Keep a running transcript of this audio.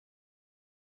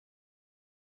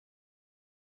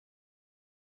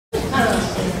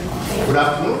Good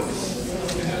afternoon.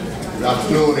 Good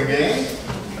afternoon again.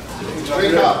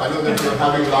 Wake up. I know that you're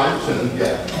having lunch and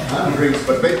drinks,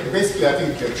 but basically I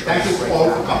think thank you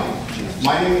all for coming.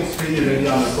 My name is Srini Reddy.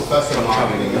 I'm a professor of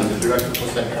marketing and the director for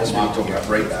Central Marketing.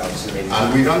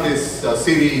 And we run this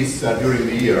series during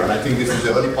the year, and I think this is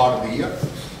the early part of the year.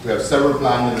 We have several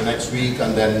planned in the next week,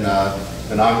 and then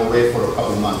I'm away for a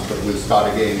couple of months, but we'll start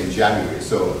again in January.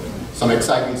 So some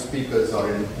exciting speakers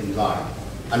are in line.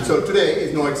 And so today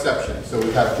is no exception. So we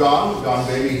have John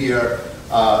Bailey here.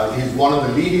 He's one of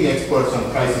the leading experts on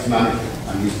crisis management,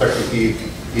 and his specialty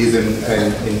is in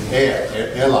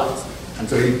airlines. And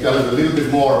so he'll tell us a little bit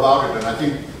more about it. And I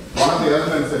think one of the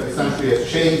elements that essentially has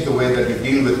changed the way that we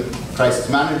deal with crisis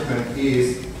management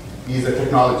is the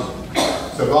technology.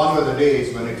 So gone were the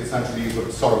days when it essentially you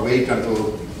could sort of wait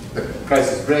until the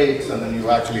crisis breaks, and then you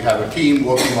actually have a team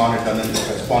working on it and then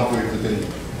respond to it within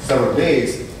several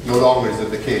days. No longer is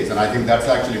it the case, and I think that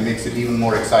actually makes it even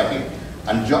more exciting.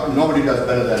 And nobody does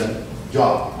better than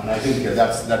John, and I think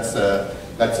that's the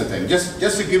thing. Just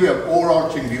to give you an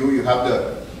overarching view, you have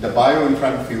the bio in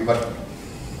front of you, but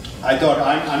I thought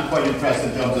I'm quite impressed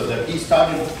in terms of that. He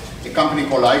started a company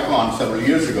called Icon several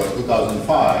years ago,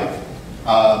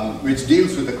 2005, which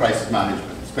deals with the crisis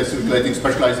management, specifically I think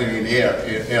specializing in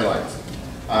airlines.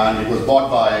 And it was bought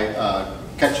by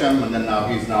Ketchum, and then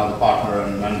he's now the partner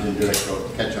and managing director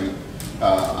of Ketchum.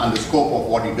 And the scope of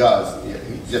what he does, he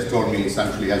just told me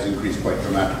essentially has increased quite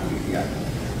dramatically.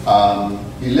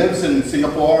 He lives in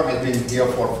Singapore, has been here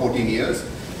for 14 years,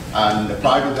 and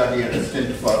prior to that he had a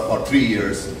stint for 3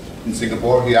 years in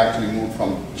Singapore. He actually moved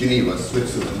from Geneva,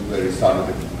 Switzerland, where he started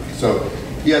it. So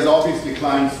he has obviously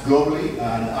clients globally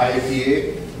and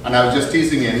IATA, and I was just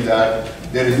teasing him that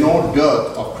there is no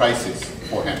dearth of crisis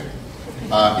for him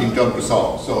in terms to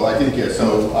solve. So I think,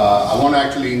 I want to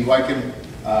actually invite him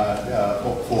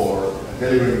for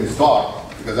delivering this talk,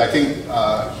 because I think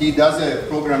he does a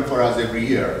program for us every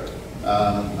year.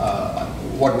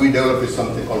 What we develop is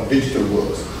something called Digital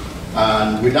Works.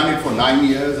 And we've done it for 9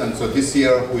 years, and so this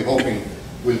year we're hoping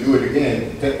we'll do it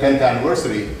again, 10th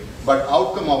anniversary. But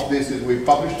outcome of this is we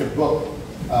published a book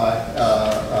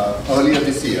earlier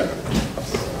this year,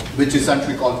 which is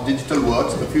essentially called Digital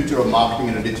Works, the future of marketing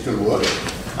in a digital world.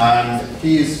 And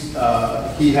he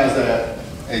has a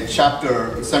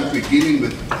chapter essentially dealing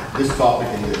with this topic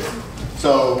in this.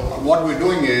 So what we're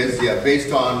doing is,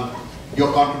 based on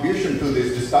your contribution to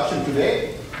this discussion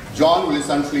today, John will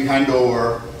essentially hand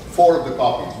over 4 of the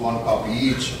copies, 1 copy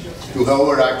each, to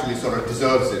whoever actually sort of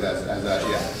deserves it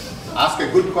Ask a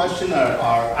good question or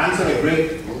answer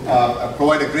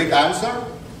provide a great answer,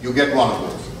 you get 1 of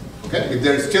those. Okay? If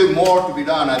there is still more to be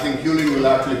done, I think Hewlin will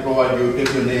actually provide you,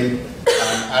 take your name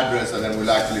and address, and then we'll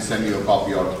actually send you a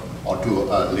copy or 2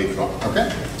 later on.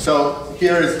 Okay? So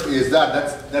here is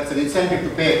that's an incentive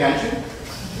to pay attention,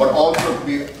 but also to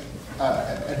be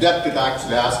adept at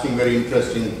actually asking very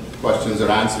interesting questions or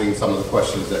answering some of the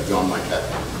questions that John might have.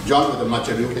 John, with a much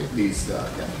ado, please.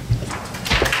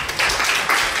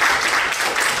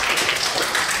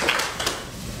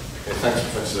 Thanks,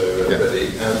 Professor Reddy.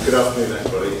 Good afternoon,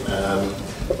 everybody.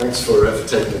 Thanks for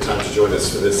taking the time to join us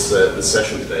for this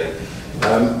session today.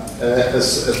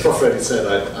 As Prof. Reddy said,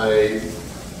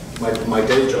 my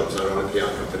day job is I run a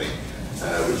PR company,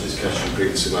 which is Ketchum,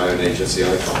 previously my own agency,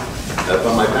 Icon.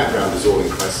 But my background is all in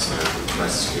crisis management,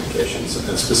 crisis communications,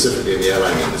 and specifically in the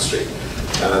airline industry.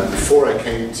 Before I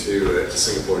came to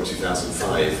Singapore in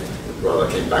 2005, rather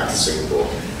I came back to Singapore,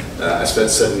 I spent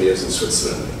 7 years in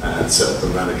Switzerland and set up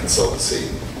and ran a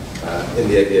consultancy in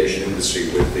the aviation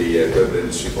industry with the global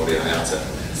industry body IATA.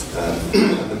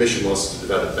 And the mission was to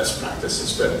develop best practice and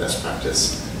spread best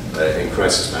practice in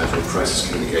crisis management, crisis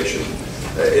communication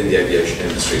in the aviation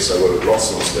industry. So I work with lots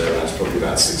and lots of airlines, probably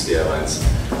about 60 airlines,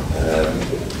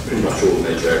 pretty much all the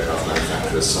major aircraft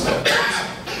manufacturers, some airlines,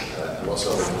 and lots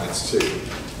of other clients too.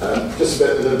 Just a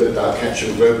little bit about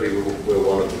Ketchum. Globally, we're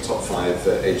one of the top 5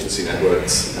 agency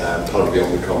networks, part of the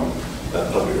Omnicom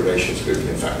Public Relations Group.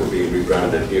 In fact, we're being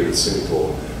rebranded here in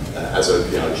Singapore as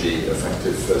OPRG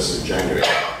effective 1st of January.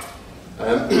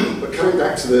 But coming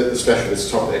back to the specialist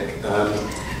topic, as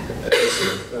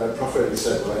Prof. Reddy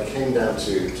said, when I came down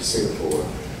to Singapore,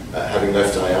 having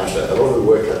left IATA, a lot of the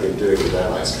work I've been doing with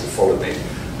airlines kind of followed me.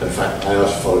 In fact,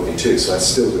 IATA followed me too, so I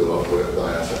still do a lot of work with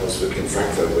IATA. I was in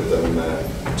Frankfurt with them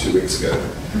 2 weeks ago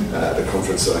at a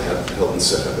conference that I held and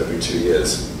set up every 2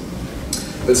 years.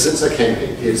 But since I came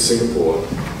here to Singapore,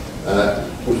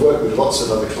 we've worked with lots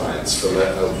of other clients from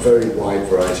a very wide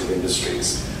variety of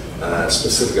industries,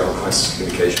 specifically on crisis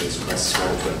communications and crisis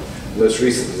management. Most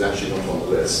recent is actually not on the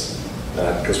list,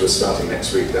 because we're starting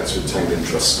next week. That's with Tanglin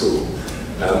Trust School.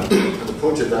 And the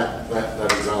point of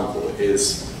that example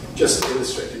is just to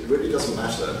illustrate, it really doesn't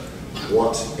matter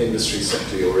what industry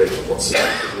sector you're in, or what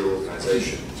sector of your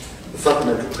organisation. The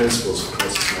fundamental principles of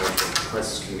crisis management,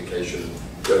 crisis communication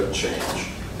don't change.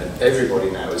 And everybody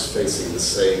now is facing the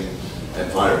same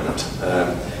environment.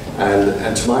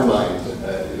 And to my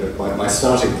mind, my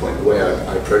starting point, the way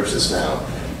I approach this now,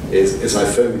 is I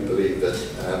firmly believe that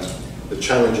the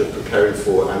challenge of preparing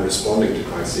for and responding to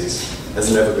crises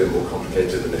has never been more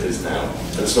complicated than it is now.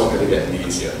 And it's not going to get any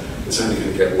easier. It's only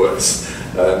going to get worse.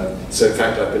 So in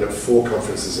fact, I've been at 4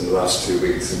 conferences in the last 2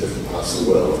 weeks in different parts of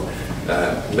the world,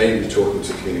 mainly talking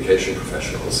to communication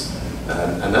professionals.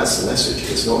 And that's the message.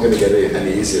 It's not going to get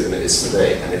any easier than it is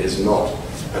today, and it is not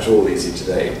at all easy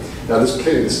today. Now, there's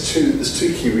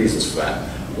two key reasons for that.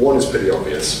 One is pretty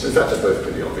obvious. In fact, they're both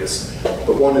pretty obvious.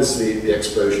 But one is the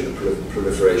explosion and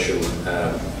proliferation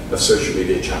of social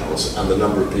media channels and the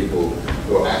number of people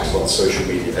who are active on social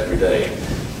media every day.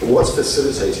 But what's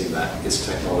facilitating that is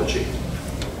technology.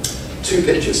 2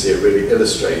 pictures here really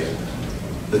illustrate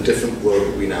the different world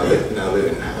that we now live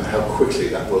in and how quickly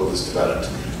that world has developed.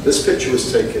 This picture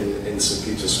was taken in St.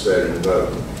 Peter's Square in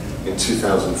Rome in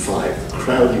 2005. The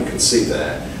crowd you can see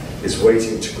there is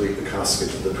waiting to greet the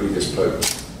casket of the previous Pope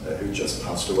who just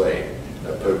passed away,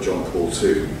 Pope John Paul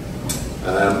II.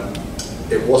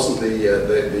 It wasn't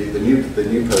the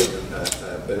new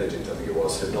Pope, Benedict, I think it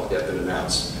was, had not yet been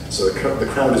announced. So the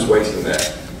crowd is waiting there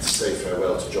to say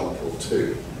farewell to John Paul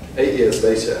II. 8 years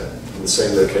later, in the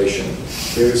same location,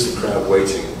 here is the crowd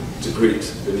waiting to greet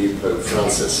the new Pope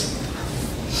Francis.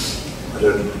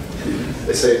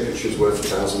 They say a picture is worth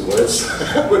 1,000 words.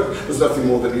 There's nothing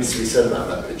more that needs to be said about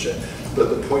that picture. But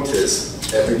the point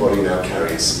is, everybody now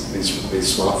carries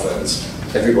these smartphones.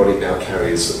 Everybody now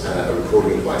carries a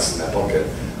recording device in their pocket.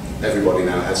 Everybody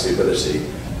now has the ability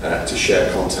to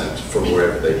share content from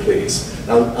wherever they please.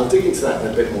 Now, I'll dig into that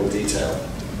in a bit more detail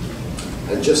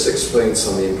and just explain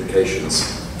some of the implications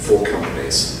for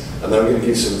companies. And then I'm going to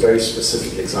give some very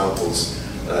specific examples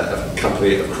of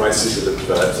crises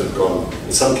that have gone,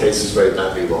 in some cases, very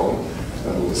badly wrong,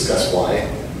 and we'll discuss why,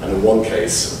 and in one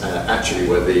case, actually,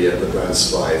 where the brand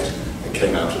survived and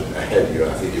came out ahead,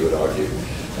 I think you would argue.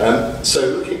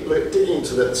 So digging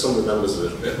into some of the numbers a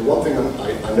little bit, the one thing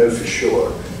I know for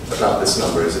sure about this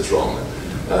number is it's wrong.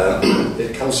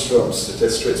 It comes from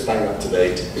statistics, it's bang up to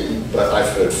date, but I've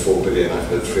heard 4 billion, I've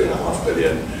heard 3.5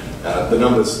 billion. The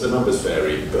numbers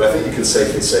vary, but I think you can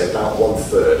safely say about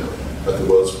 1/3 of the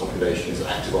world's population is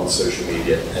active on social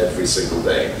media every single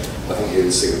day. I think here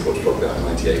in Singapore it's probably about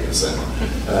 98%.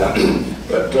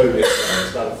 But globally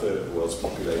it's about 1/3 of the world's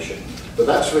population. But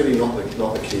that's really not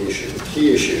the key issue. The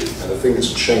key issue, and the thing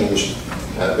that's changed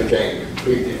the game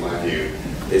completely in my view,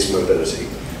 is mobility.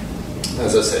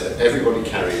 As I said, everybody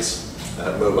carries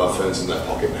mobile phones in their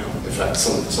pocket now. In fact,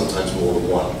 sometimes more than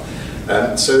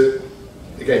one. So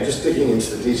again, just digging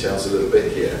into the details a little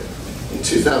bit here. In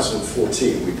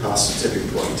 2014, we passed a tipping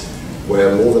point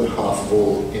where more than half of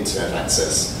all internet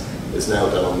access is now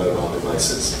done on mobile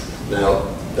devices. Now,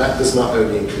 that does not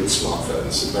only include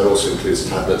smartphones, that also includes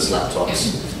tablets,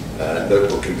 laptops,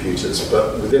 notebook computers,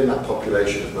 but within that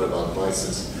population of mobile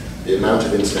devices, the amount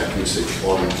of internet usage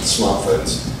on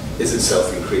smartphones is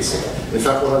itself increasing. In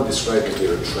fact, what I'm describing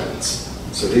here are trends.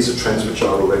 So these are trends which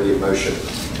are already in motion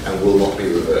and will not be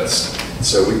reversed.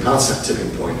 So we passed that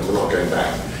tipping point and we're not going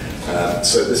back.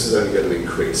 So this is only going to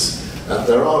increase.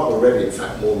 There are already, in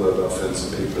fact, more mobile phones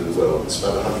than people in the world. It's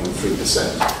about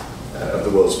 103% of the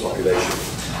world's population.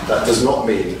 That does not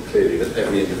mean, clearly, that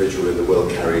every individual in the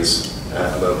world carries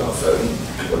a mobile phone.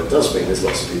 What it does mean is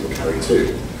lots of people carry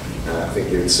 2. I think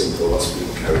here in Singapore, lots of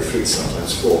people carry 3,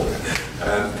 sometimes 4.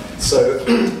 So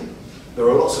there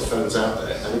are lots of phones out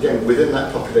there. And again, within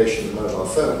that population of mobile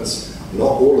phones,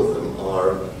 not all of them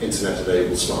are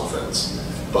internet-enabled smartphones.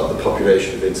 But the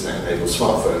population of internet-enabled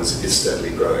smartphones is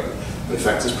steadily growing. And in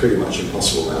fact, it's pretty much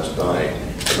impossible now to buy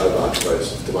a mobile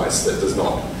device that does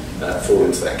not fall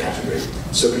into that category.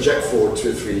 So project forward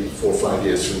 2, 3, 4, 5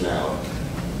 years from now,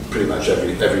 pretty much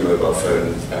every mobile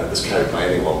phone that's carried by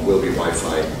anyone will be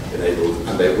Wi-Fi enabled,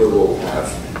 and they will all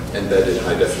have embedded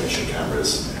high-definition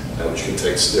cameras which can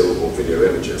take still or video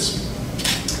images.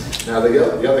 Now,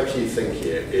 the other key thing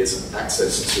here is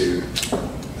access to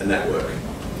a network.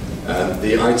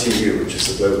 The ITU, which is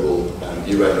the global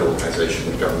UN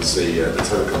organization that governs the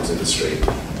telecoms industry,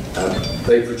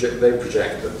 they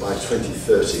project that by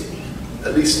 2030,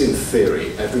 at least in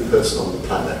theory, every person on the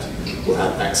planet will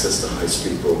have access to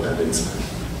high-speed broadband internet.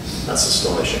 That's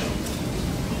astonishing.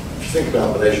 If you think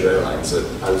about Malaysia Airlines,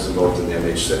 I was involved in the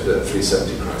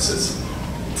MH370 crisis.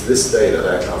 To this day, that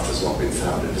aircraft has not been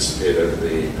found. It disappeared over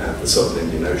the Southern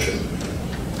Indian Ocean.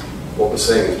 What we're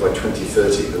saying is by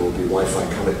 2030, there will be Wi-Fi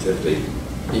connectivity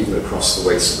even across the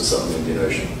wastes of the Southern Indian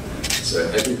Ocean. So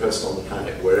every person on the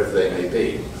planet, wherever they may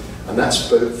be, and that's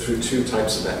both through two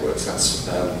types of networks. That's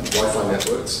Wi-Fi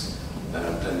networks,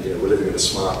 and we're living in a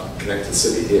smart, connected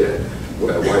city here,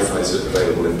 where Wi-Fi is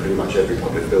available in pretty much every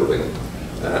public building,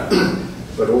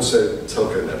 but also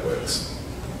telco networks.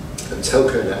 And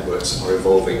telco networks are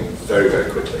evolving very, very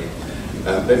quickly.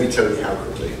 Let me tell you how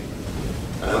quickly.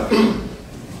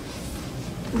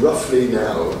 Roughly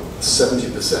now,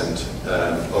 70%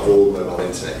 of all mobile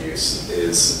internet use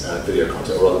is video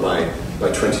content, or rather by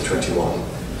 2021,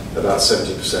 about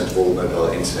 70% of all mobile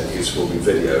internet use will be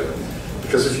video.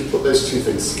 Because if you put those two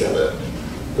things together,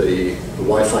 the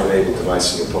Wi-Fi enabled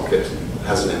device in your pocket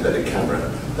has an embedded camera.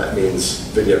 That means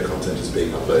video content is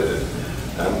being uploaded.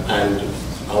 And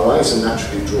our eyes are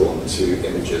naturally drawn to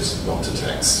images, not to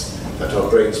text. In fact, our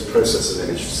brains process an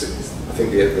image, I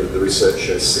think the research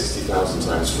shows 60,000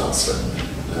 times faster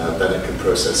than it can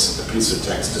process a piece of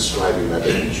text describing that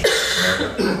image.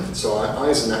 So our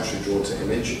eyes are naturally drawn to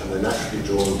image, and they're naturally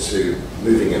drawn to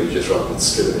moving images rather than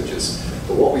still images.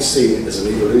 But what we see is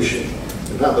an evolution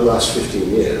in about the last 15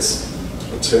 years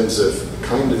in terms of the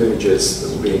kind of images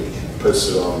that were being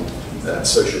posted on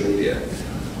social media.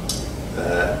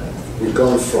 We've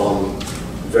gone from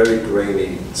very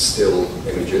grainy, still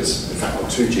images. In fact, on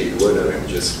 2G, there were no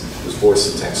images. It was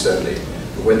voice and text only.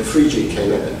 But when 3G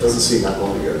came in, it doesn't seem that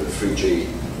long ago, the 3G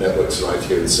networks arrived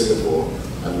here in Singapore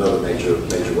and other major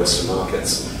Western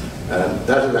markets.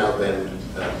 That allowed then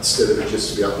still images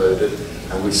to be uploaded,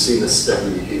 and we've seen a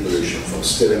steady evolution from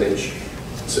still image,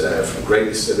 from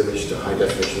grainy still image to high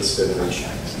definition still image,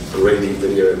 grainy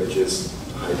video images,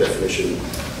 high definition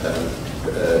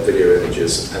video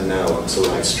images, and now to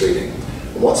live streaming.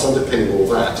 And what's underpinning all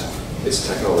that is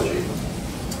technology.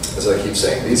 As I keep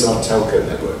saying, these are telco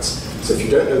networks. So if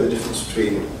you don't know the difference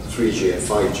between 3G and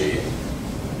 5G,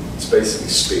 it's basically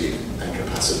speed and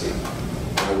capacity.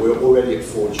 Now, we're already at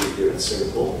 4G here in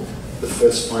Singapore. The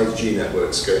first 5G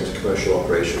networks go into commercial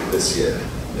operation this year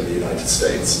in the United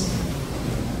States.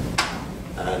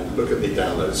 And look at the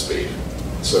download speed.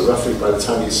 So roughly by the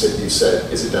time you said,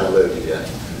 is it downloaded yet?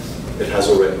 It has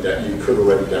already, you could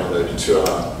already download a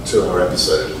two-hour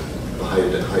episode of a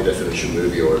high definition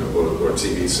movie or a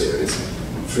TV series,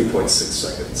 3.6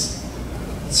 seconds.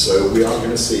 So we are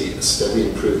going to see a steady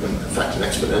improvement, in fact an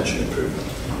exponential improvement,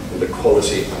 in the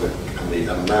quality and the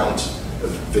amount of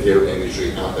video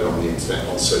imagery out there on the internet,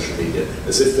 on social media,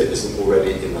 as if there isn't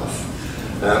already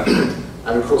enough.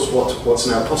 And of course, what's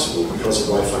now possible because of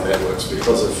Wi-Fi networks,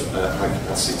 because of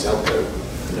high-capacity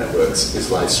telco networks,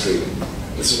 is live streaming.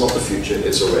 This is not the future;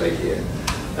 it's already here.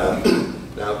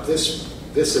 Now, this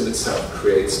in itself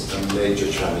creates a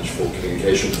major challenge for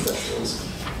communication professionals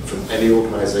from any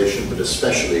organisation, but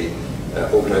especially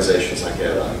organisations like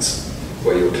airlines,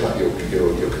 where you're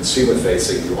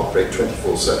consumer-facing, you operate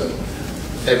 24/7.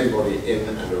 Everybody in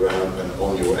and around and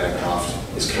on your aircraft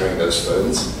is carrying those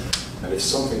phones. And if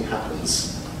something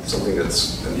happens, something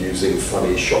that's amusing,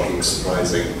 funny, shocking,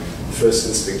 surprising, the first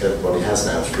instinct everybody has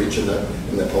now is to reach in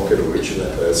their pocket or reach in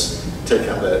their purse, take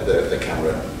out their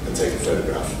camera and take a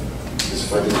photograph. Because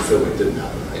if I didn't film it, it didn't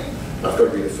happen, right? I've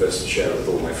got to be the first to share it with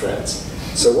all my friends.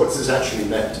 So what has this actually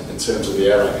meant in terms of the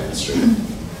airline industry?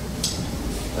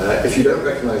 If you don't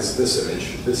recognize this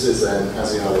image, this is an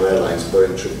Asiana Airlines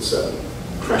Boeing 777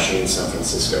 crashing in San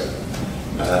Francisco.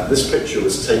 This picture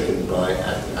was taken by,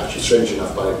 actually strange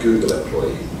enough, by a Google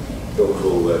employee, a girl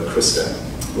called Krista,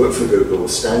 worked for Google,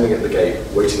 was standing at the gate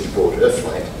waiting to board her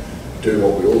flight, doing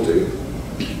what we all do,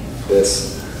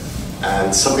 this,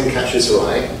 and something catches her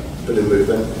eye, bit of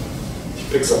movement. She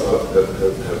picks up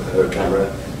her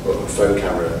camera, or her phone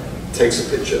camera, takes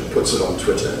a picture, puts it on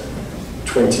Twitter,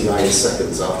 29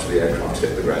 seconds after the aircraft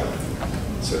hit the ground.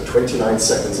 So 29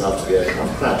 seconds after the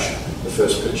aircraft crash, the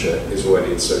first picture is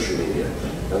already in social media.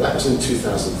 Now that was in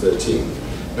 2013.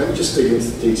 Let me just dig into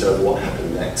the detail of what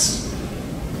happened next.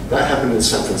 That happened in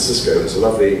San Francisco. It was a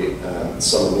lovely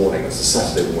summer morning. It was a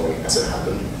Saturday morning as it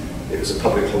happened. It was a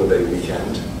public holiday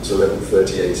weekend. It was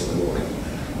 11:38 in the morning.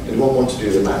 Anyone want to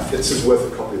do the math? This is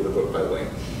worth a copy of the book, by the way.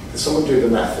 Can someone do the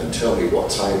math and tell me what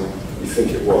time you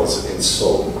think it was in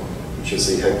Seoul, which is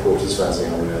the headquarters of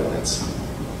Asiana Airlines?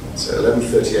 So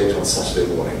 11:38 on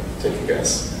Saturday morning. Take a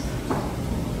guess.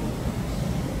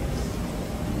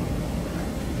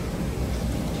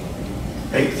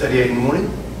 8:38 in the morning,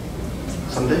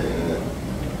 Sunday.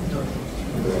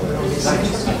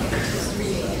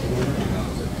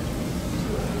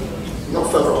 Not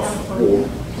further off.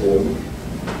 Warm.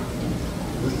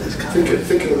 Let's count. Think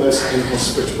of the most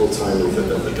inhospitable time of the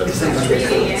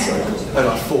cycle. Oh,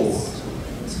 like 4.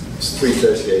 It's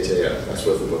 3:38 a.m. That's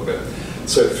worth a book then.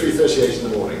 So 3:38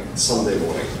 in the morning, Sunday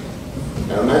morning.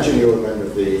 Now imagine you're a member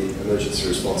of the emergency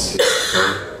response team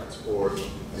or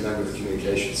a member of the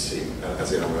communications team at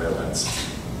SMU Airlines.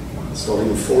 It's not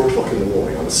even 4 o'clock in the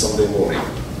morning on a Sunday morning,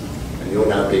 and you're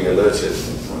now being alerted.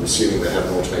 I'm assuming they have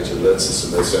an automated alert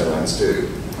system, most airlines do,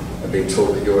 and being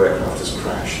told that your aircraft has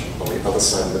crashed on the other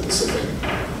side of the Pacific.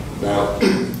 Now,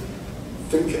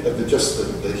 think of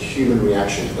the human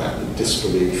reaction to that, the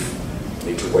disbelief.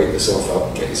 You need to wake yourself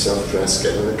up, get yourself dressed,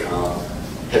 get in the car,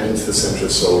 head into the centre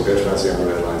of Seoul, go to SMU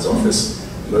Airlines office,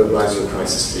 mobilise your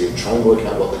crisis team, try and work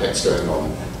out what the heck's going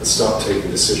on, and start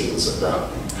taking decisions about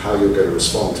how you're going to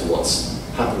respond to what's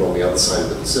happened on the other side of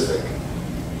the Pacific.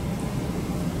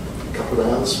 A couple of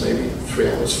hours, maybe 3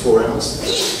 hours, 4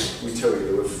 hours. We tell you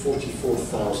there were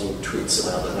 44,000 tweets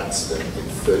about that accident in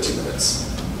 30 minutes.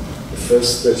 The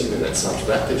first 30 minutes after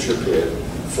that picture appeared,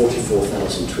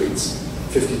 44,000 tweets,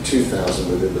 52,000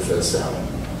 within the first hour.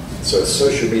 So a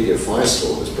social media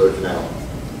firestorm has broken out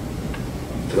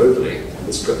globally. And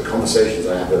the conversations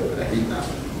I have at heat map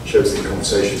shows the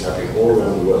conversations happening all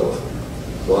around the world,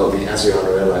 while the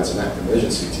Asiana Airlines and that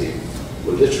emergency team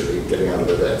were literally getting out of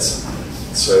their beds.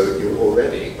 So you're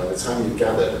already, by the time you've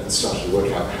gathered and started to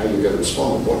work out how you're going to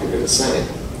respond and what you're going to say,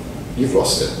 you've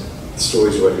lost it. The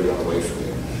story's already run away from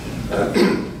you.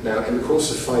 Now, in the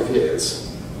course of 5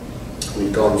 years,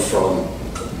 we've gone from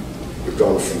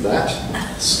that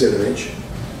still image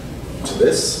to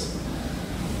this.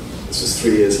 This is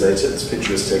 3 years later. This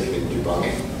picture was taken in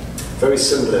Dubai. Very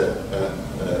similar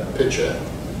picture.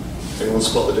 Anyone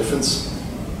spot the difference?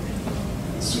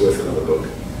 It's worth another book.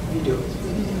 Video.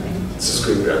 It's a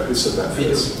screen grab. Who said that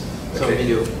first? Video. Okay.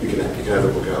 Video. You can have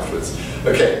a book afterwards.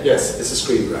 Okay, yes, it's a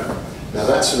screen grab. Now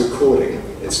that's a recording.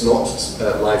 It's not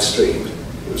live streamed.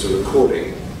 It was a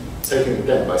recording taken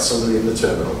again by somebody in the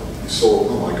terminal who saw,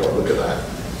 oh my God, look at that.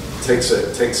 Takes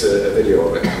a video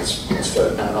of it on his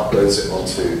phone and uploads it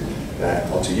onto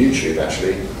YouTube,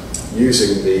 actually,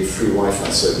 using the free Wi-Fi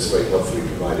service very helpfully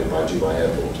provided by Dubai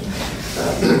Airport.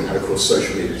 And of course,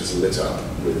 social media just lit up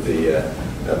with the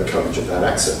coverage of that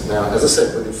accident. Now, as I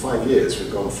said, within 5 years,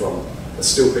 we've gone from a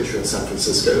still picture in San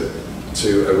Francisco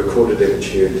to a recorded image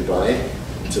here in Dubai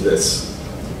to this.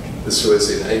 This was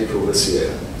in April this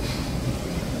year.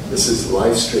 This is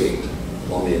live streamed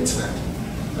on the internet,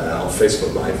 on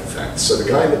Facebook Live, in fact. So the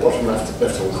guy in the bottom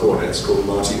left-hand corner is called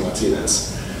Marty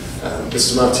Martinez.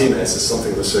 Mr. Martinez is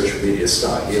something of a social media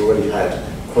star. He already had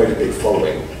quite a big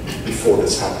following before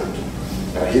this happened.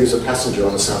 He was a passenger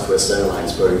on the Southwest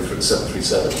Airlines Boeing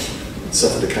 737,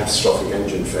 suffered a catastrophic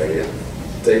engine failure.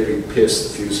 Debris pierced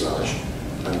the fuselage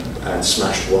and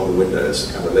smashed one of the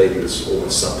windows, and the lady was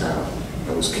almost sucked out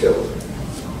and was killed.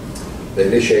 They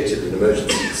initiated an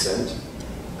emergency descent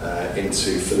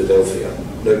into Philadelphia.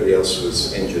 Nobody else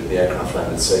was injured. The aircraft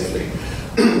landed safely,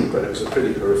 but it was a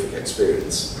pretty horrific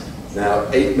experience. Now,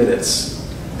 8 minutes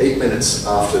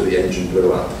after the engine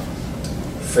blew up,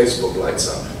 Facebook lights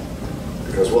up.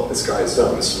 Because what this guy has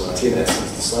done, Mr. Martinez,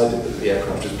 has decided that the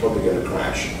aircraft is probably going to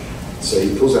crash. So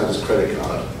he pulls out his credit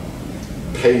card,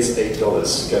 pays $8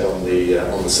 to get on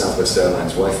the Southwest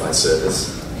Airlines Wi-Fi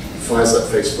service, fires up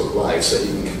Facebook Live so he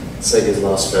can say his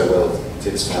last farewell to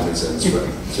his family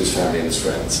and his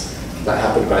friends. That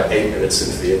happened about 8 minutes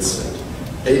into the incident.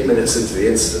 8 minutes into the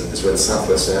incident is when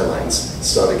Southwest Airlines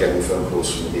started getting phone calls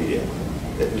from the media.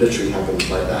 It literally happened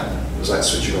like that. It was like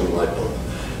switching on the light bulb.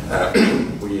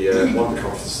 One of the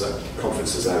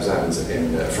conferences I was at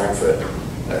in Frankfurt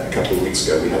a couple of weeks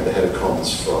ago, we had the head of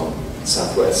comms from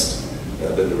Southwest,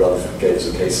 Linda Rutherford, gave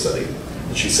us a case study.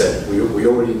 And she said, we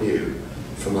already knew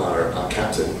from our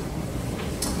captain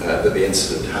that the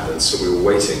incident happened, so we were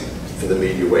waiting for the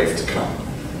media wave to come.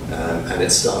 And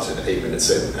it started 8 minutes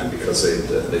in, and because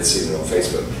they'd seen it on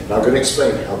Facebook. Now I'm going to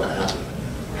explain how that happened.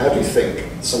 How do you think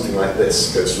something like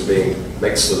this goes from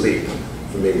makes the leap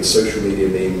from being a social media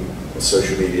meme, a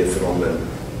social media phenomenon,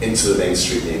 into the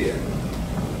mainstream media?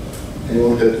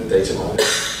 Anyone heard of data mining?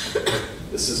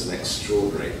 This is an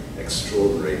extraordinary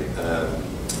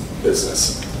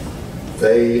business.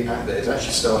 It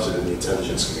actually started in the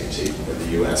intelligence community in the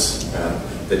US.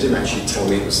 They didn't actually tell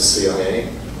me it was the CIA.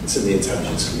 It's in the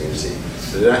intelligence community.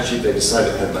 But they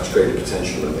decided it had much greater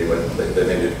potential, and they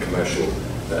made it a commercial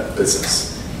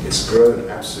business. It's grown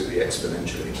absolutely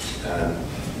exponentially.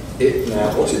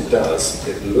 Now, what it does,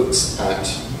 it looks at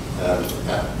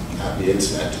the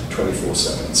internet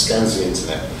 24/7. It scans the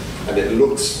internet, and it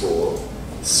looks for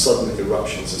sudden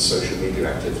eruptions of social media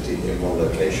activity in one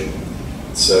location.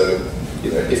 So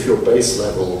You know, if your base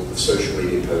level of social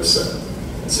media posts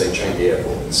at, say, Changi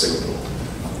Airport in Singapore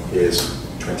is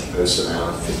 20 posts an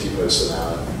hour, 50 posts an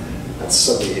hour, and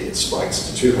suddenly it spikes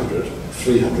to 200,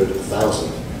 300,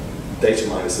 1,000, data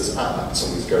miners says,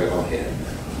 something's going on here.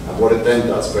 And what it then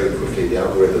does very quickly, the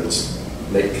algorithms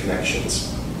make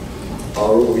connections. Are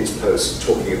all these posts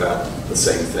talking about the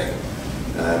same thing?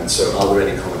 So are there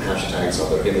any common hashtags,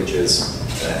 are there images,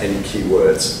 any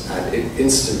keywords? And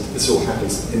this all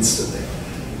happens instantly.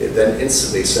 It then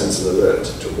instantly sends an alert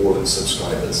to all its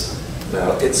subscribers.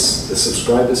 Now, the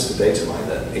subscribers to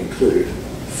Dataminer include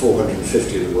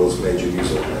 450 of the world's major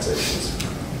news organizations.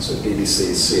 So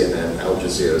BBC, CNN, Al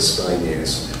Jazeera, Sky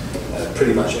News,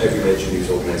 pretty much every major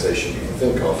news organization you can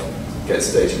think of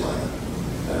gets Dataminer.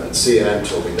 CNN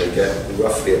told me they get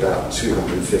roughly about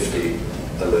 250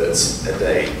 alerts a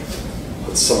day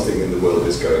that something in the world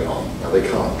is going on. Now, they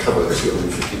can't cover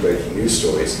 250 breaking news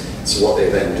stories, so what they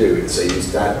then do is they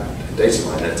use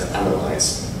Dataminer to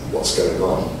analyze what's going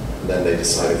on, and then they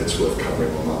decide if it's worth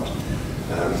covering or not.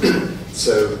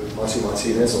 So Marty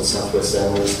Martinez on Southwest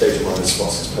Airlines, Dataminer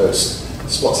spots his post,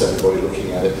 spots everybody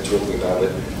looking at it, talking about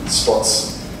it,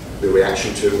 spots the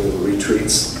reaction to it, all the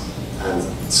retweets, and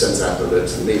sends out the alert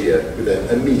to the media, who then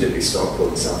immediately start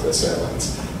calling Southwest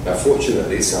Airlines. Now,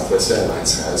 fortunately, Southwest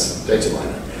Airlines has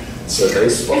Dataminer, so they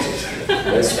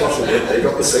spotted it. They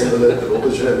got the same alert that all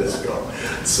the journalists got.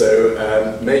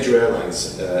 So major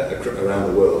airlines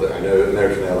around the world, I know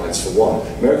American Airlines for one.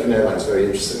 American Airlines, very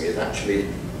interestingly, have actually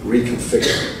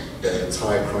reconfigured their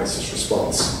entire crisis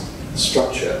response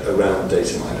structure around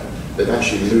Dataminer. They've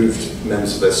actually moved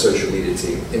members of their social media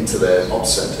team into their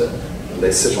ops center, and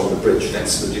they sit on the bridge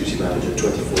next to the duty manager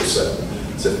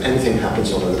 24/7. So if anything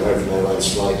happens on an American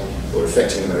Airlines flight or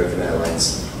affecting American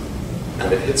Airlines,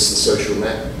 and it hits the social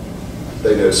net,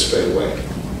 they know straight away.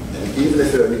 And even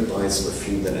if it only buys them a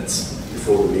few minutes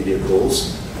before the media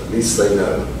calls, at least they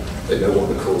know what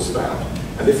the call's about.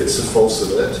 And if it's a false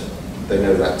alert, they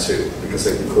know that too, because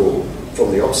they can call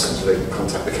from the ops center, they can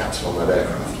contact the captain on that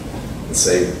aircraft and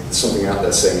say, there's something out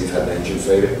there saying you've had an engine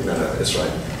failure. No, that's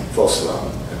right, false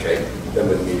alarm, okay? Then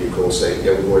when the media calls, say,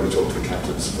 yeah, we've already talked to the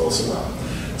captain, it's a false alarm.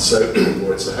 So,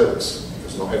 or it's a hoax,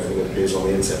 because not everything that appears on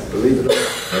the internet, believe it or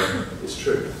not, is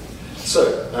true.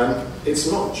 So, it's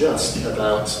not just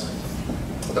about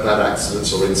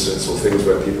accidents or incidents or things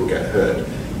where people get hurt.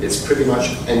 It's pretty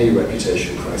much any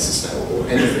reputation crisis now, or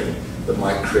anything that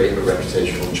might create a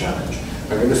reputational challenge.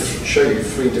 I'm going to show you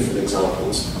 3 different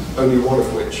examples, only one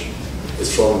of which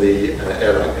is from the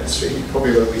airline industry. You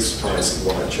probably won't be surprised at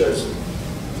the one I've chosen.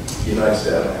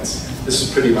 United Airlines. This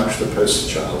is pretty much the poster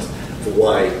child for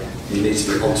why you need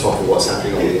to be on top of what's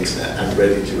happening on the internet and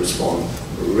ready to respond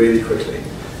really quickly.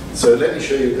 So let me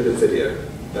show you a bit of video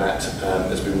that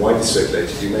has been widely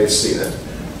circulated. You may have seen it,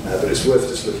 but it's worth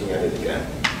just looking at it again.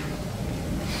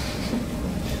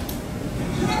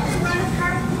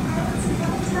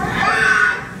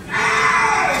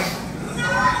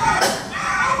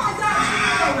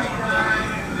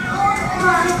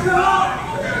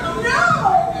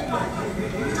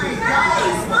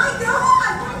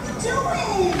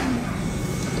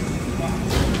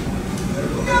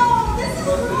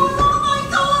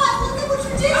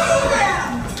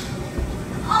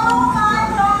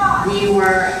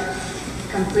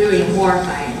 Completely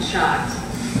horrified and shocked.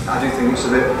 I do think it's a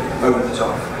bit over the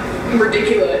top.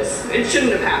 Ridiculous. It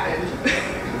shouldn't have happened.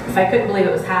 If I couldn't believe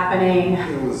it was happening.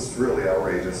 It was really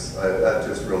outrageous. That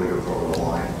just really goes over the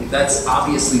line. That's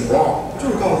obviously wrong.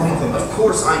 Don't go wrong with them. Of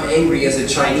course I'm angry as a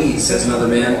Chinese, says another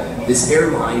man. This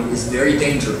airline is very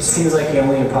dangerous. Seems like he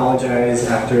only apologized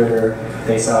after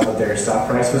they saw that their stock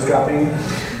price was dropping.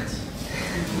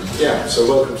 Yeah, so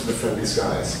welcome to the friendly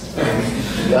skies.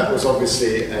 That was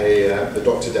obviously the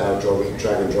Dr. Dow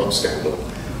drag and drop scandal.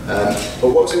 But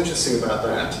what's interesting about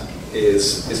that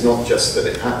is not just that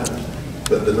it happened,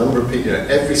 but the number of people,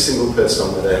 every single person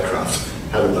on that aircraft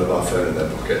had a mobile phone in their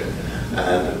pocket.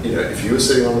 And if you were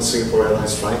sitting on a Singapore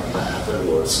Airlines flight, that happened,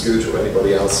 or a Scoot or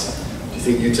anybody else, do you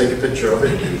think you'd take a picture of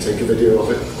it? You'd take a video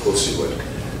of it? Of course you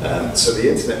would. So the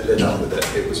internet lit up with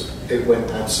it. It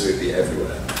went absolutely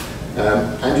everywhere.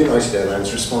 And United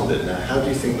Airlines responded. Now, how do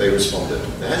you think they responded?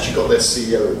 They actually got their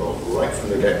CEO involved right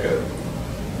from the get-go,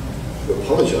 who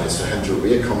apologized for having to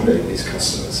re-accommodate these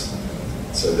customers.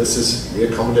 So this is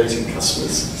re-accommodating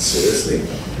customers? Seriously?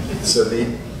 So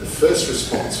the first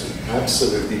response was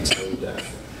absolutely tone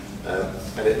deaf.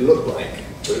 And it looked like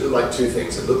 2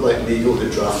 things. It looked like legal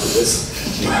had drafted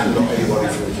this, not anybody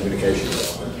from the communication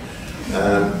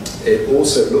department. It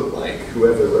also looked like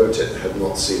whoever wrote it had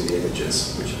not seen the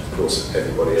images, which of course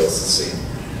everybody else has seen.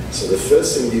 So the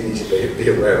first thing you need to be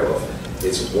aware of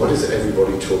is what is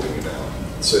everybody talking about?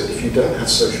 So if you don't have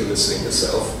social listening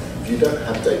yourself, if you don't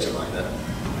have data miner,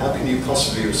 how can you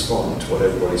possibly respond to what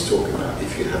everybody's talking about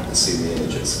if you haven't seen the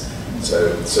images?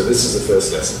 So this is the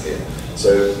first lesson here.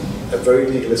 So a very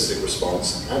legalistic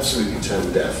response, absolutely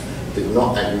tone deaf, did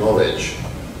not acknowledge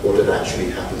what had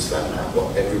actually happened to that map,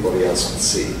 what everybody else could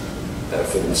see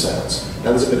for themselves.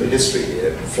 Now there's a bit of history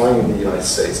here. Flying in the United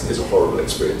States is a horrible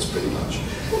experience, pretty much.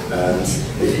 And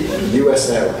the US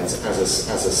airlines as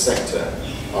a sector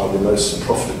are the most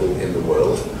profitable in the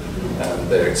world.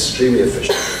 They're extremely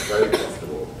efficient, very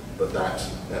profitable, but that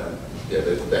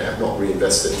they have not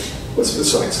reinvested, with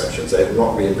some exceptions, they have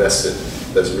not reinvested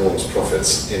those enormous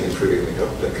profits in improving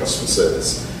their customer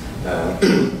service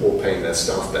or paying their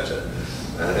staff better.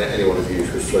 Any one of you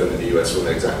who've flown in the US will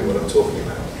know exactly what I'm talking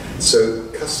about. So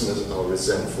customers are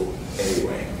resentful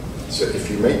anyway. So if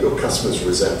you make your customers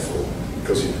resentful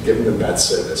because you've given them bad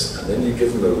service and then you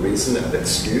give them a reason, an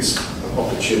excuse, an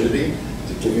opportunity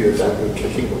to give you a damn good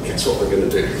kicking, well guess what they're going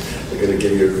to do? They're going to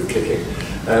give you a good kicking.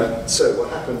 So what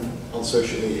happened on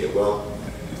social media? Well,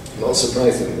 not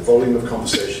surprisingly, the volume of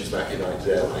conversations about United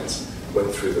Airlines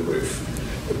went through the roof.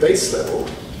 The base level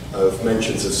of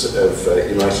mentions of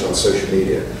United on social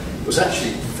media was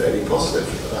actually fairly positive,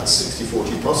 about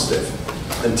 60-40 positive,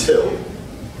 until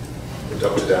the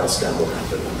Dr. Dow scandal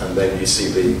happened, and then you see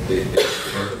the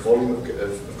volume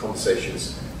of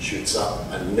conversations shoots up,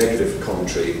 and negative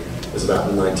commentary is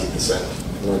about 90%.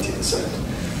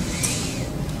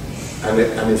 And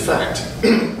in fact,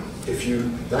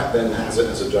 that then has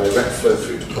a direct flow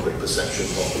through to public perception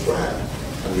of the brand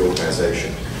and the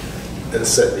organisation. As I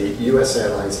said, the US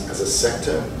airlines as a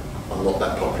sector are not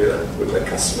that popular with their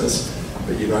customers,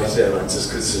 but United Airlines is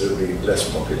considerably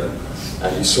less popular.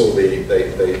 And you saw they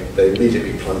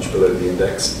immediately plunged below the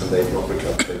index, and they've not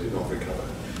recovered. They did not recover.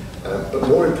 But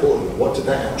more importantly, what did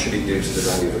that actually do to the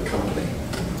value of the company?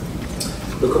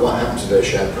 Look at what happened to their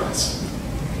share price.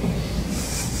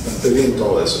 $1 billion of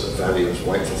the value was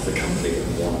wiped off the company in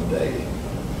one day.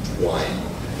 Why?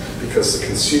 Because the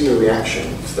consumer reaction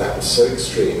to that was so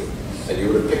extreme, and you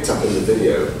would have picked up in the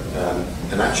video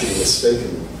an actually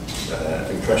mistaken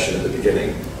impression at the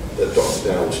beginning that Dr.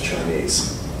 Dow was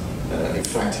Chinese. In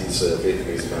fact, he's a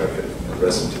Vietnamese American and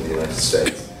resident in the United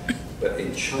States. But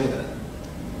in China,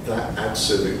 that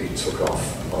absolutely took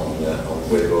off on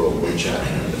Weibo, WeChat,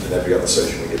 and every other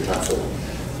social media platform,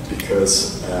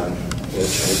 because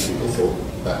Chinese people thought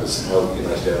that was how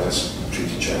United Airlines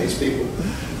treated Chinese people.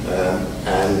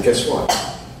 And guess what?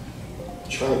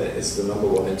 China is the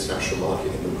 #1 international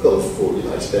market in the world for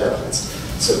United Airlines.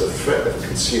 So the threat of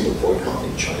consumer boycott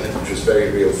in China, which was very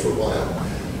real for a while,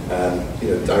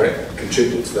 direct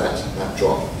contributed to that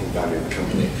drop in value of the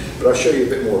company. But I'll show you a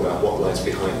bit more about what lies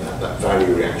behind that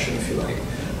value reaction, if you like,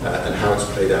 and how it's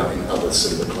played out in other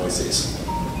similar crises.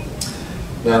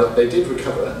 Now, they did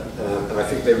recover, and I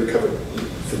think they recovered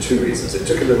for two reasons. It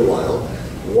took a little while.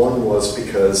 One was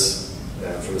because,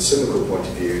 from a cynical point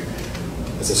of view,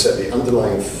 as I said, the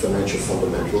underlying financial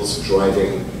fundamentals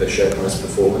driving the share price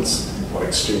performance are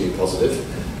extremely positive.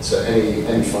 So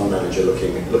any fund manager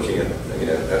looking at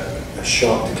a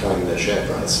sharp decline in their share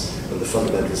price when the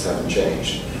fundamentals haven't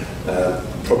changed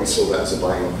probably saw that as a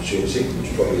buying opportunity,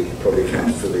 which probably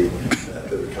accounted for the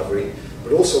recovery.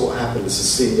 But also what happened is the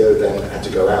CEO then had to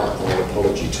go out on an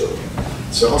apology tour.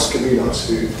 So Oscar Munoz,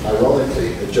 who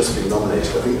ironically had just been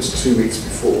nominated, I think it was 2 weeks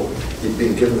before, he'd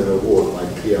been given an award by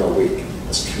PR Week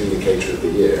as Communicator of the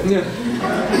Year.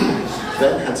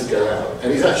 Then had to go out,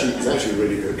 and he's actually a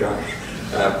really good guy.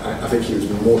 I think he was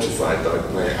mortified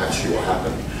by actually what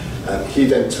happened. He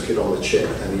then took it on the chin,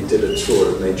 and he did a tour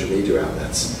of major media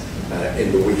outlets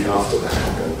in the week after that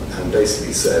happened, and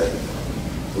basically said,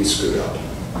 "We screwed up,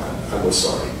 and we're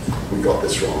sorry. We got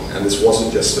this wrong." And this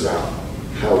wasn't just about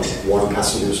how one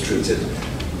passenger was treated.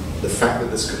 The fact that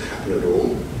this could happen at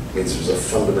all means there's a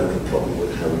fundamental problem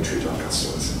with how we treat our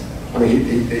customers. I mean,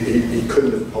 he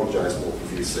couldn't have apologized more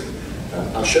profusely.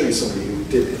 I'll show you somebody who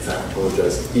did, in fact,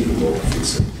 apologize even more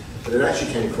profusely. But it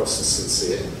actually came across as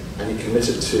sincere, and he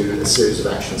committed to a series of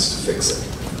actions to fix it.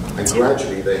 And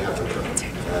gradually they have recovered.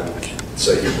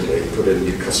 So they put in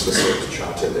new customer service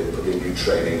charter, they put in new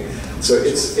training. So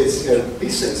it's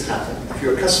these things happen. If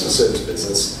you're a customer service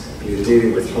business, and you're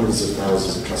dealing with hundreds of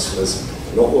thousands of customers,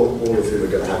 not all of whom are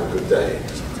going to have a good day,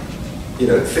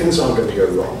 things aren't going to go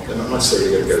wrong. They're not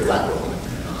necessarily going to go that wrong,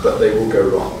 but they will go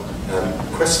wrong.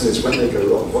 The question is, when they go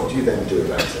wrong, what do you then do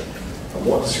about it? And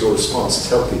what does your response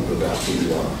tell people about who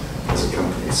you are as a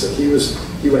company? So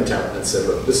he went out and said,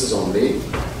 "Look, this is on me.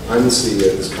 I'm the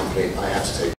CEO of this company. I have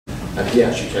to take it." And he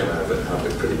actually came out of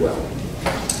it pretty well.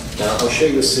 Now, I'll show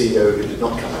you a CEO who did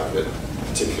not come out of it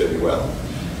particularly well.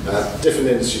 Different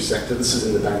industry sector, this is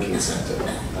in the banking sector.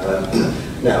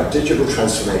 Now, digital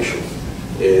transformation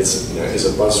is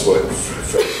a buzzword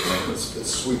that's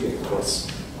sweeping across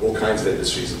all kinds of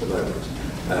industries at the moment.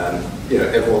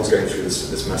 Everyone's going through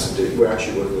this massive. We're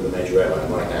actually working with a major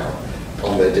airline right now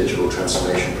on their digital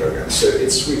transformation program. So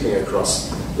it's sweeping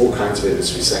across all kinds of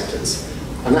industry sectors.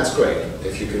 And that's great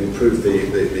if you can improve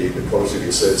the quality of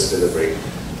your service delivery.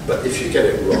 But if you get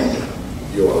it wrong,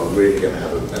 you are really going to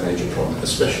have a major problem,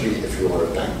 especially if you are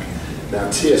a bank. Now,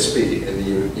 TSB in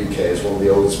the UK is one of the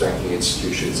oldest banking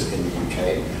institutions in the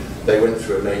UK. They went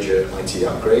through a major IT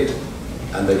upgrade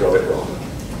and they got it wrong.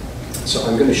 So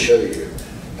I'm going to show you,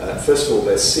 first of all,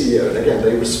 their CEO, and again,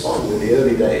 they responded in the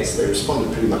early days, they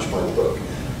responded pretty much by the book.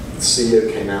 The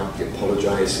CEO came out, he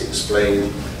apologized, he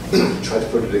explained, tried to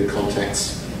put it in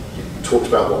context, he talked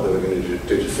about what they were going to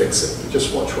do to fix it. But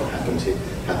just watch what happened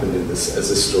in this, as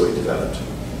this story developed.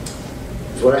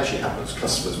 Because what actually happened was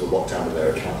customers were locked out of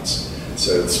their accounts.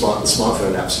 So the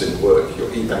smartphone apps didn't work, your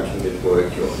e-banking didn't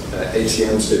work, your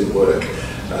ATMs didn't work.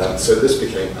 So this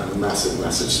became a massive,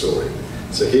 massive story.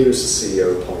 So here is the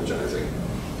CEO apologizing.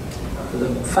 For the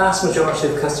vast majority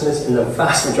of customers, in the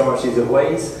vast majority of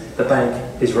ways, the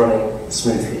bank is running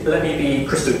smoothly. Let me be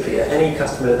crystal clear. Any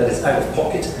customer that is out of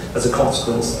pocket as a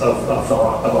consequence of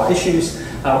our issues,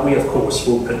 we of course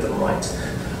will put them right.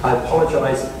 I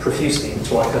apologise profusely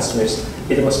to our customers.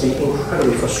 It must be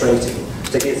incredibly frustrating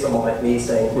to hear someone like me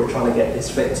saying, we're trying to get this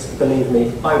fixed. Believe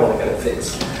me, I want to get it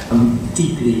fixed. I'm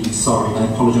deeply sorry. I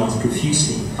apologise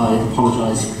profusely. I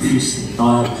apologise profusely.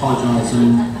 I apologise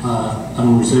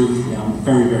unreservedly. I'm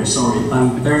very, very sorry.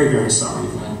 I'm very, very sorry.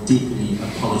 I deeply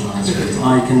apologise for it.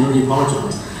 I can only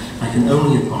apologise. I can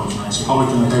only apologise. I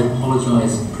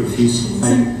apologise profusely.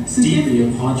 I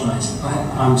deeply apologise.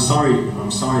 I'm sorry.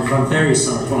 I'm sorry. I'm very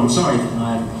sorry. Well, I'm sorry. And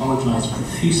I apologise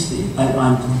profusely.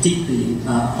 I'm deeply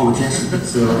apologetic.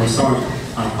 So I'm sorry.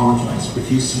 I apologise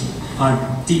profusely.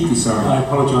 I'm deeply sorry. I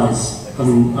apologise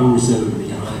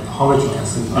unreservedly. I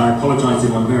apologise. I apologise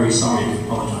and I'm very sorry. I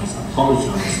apologise. I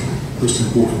apologise. Most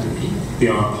importantly, we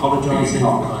are apologising.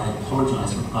 I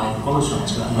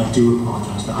apologise for that, and I do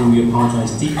apologise for that. And we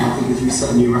apologise deeply. I think if you set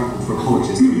a new record for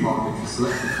apologists, the Parliament is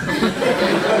selected.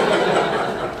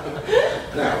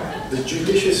 Now, the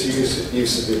judicious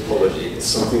use of the apology is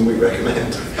something we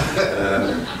recommend.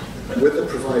 With the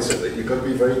proviso that you've got to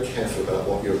be very careful about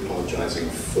what you're apologising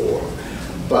for.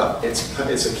 But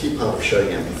it's a key part of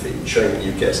showing empathy, showing that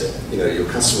you get it. Your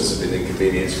customers have been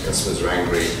inconvenienced, your customers are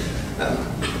angry.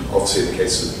 Obviously, in the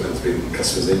case of when there's been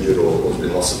customers injured or there's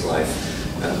been loss of life,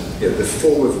 the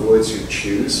form of words you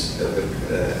choose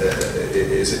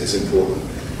is important.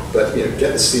 But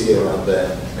get the CEO out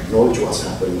there, acknowledge what's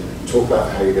happened, talk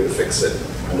about how you're going to fix it,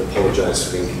 and apologise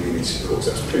for the inconvenience you caused.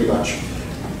 That's pretty much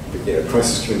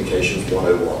crisis communications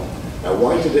 101. Now,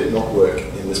 why did it not work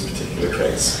in this particular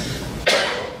case?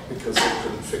 Because they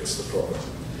couldn't fix the problem.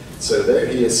 So there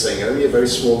he is saying only a very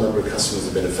small number of customers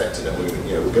have been affected, and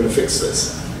we're going to fix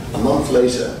this. A month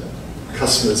later,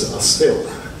 customers are still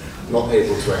not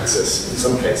able to access, in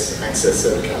some cases, access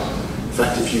their account. In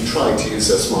fact, if you try to use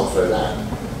their smartphone app,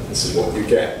 this is what you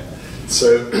get.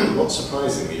 So, not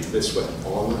surprisingly, this went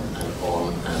on and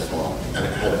on and on, and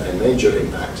it had a major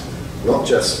impact, not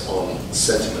just on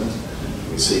sentiment.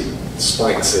 You see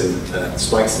spikes in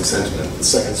sentiment. The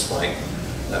second spike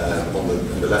on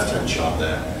the left-hand chart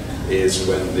there is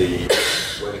when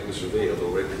it was revealed,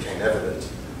 or it became evident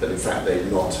that in fact they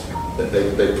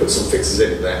put some fixes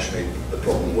in, but they actually made the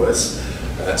problem worse.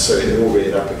 So it all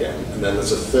reared up again. And then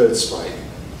there's a third spike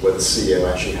where the CEO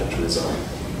actually had to resign.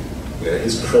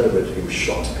 His credibility was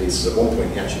shot to pieces. At one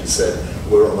point he actually said,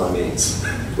 we're on our knees.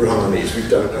 We're on our knees. We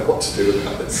don't know what to do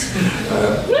about this.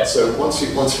 So once the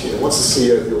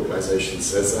CEO of the organisation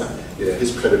says that,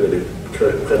 his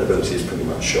credibility is pretty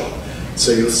much shot.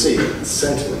 So you'll see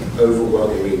sentiment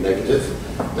overwhelmingly negative.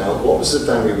 Now, what was the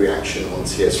value reaction on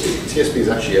TSB? TSB is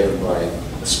actually owned by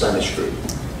a Spanish group.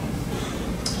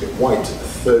 It wiped a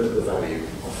third of the value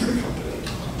of the company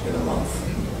in a month.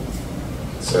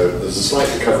 So there's a slight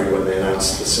recovery when they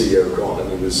announced the CEO gone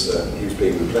and he was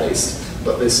being replaced,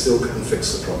 but they still couldn't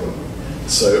fix the problem.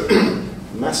 So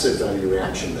massive value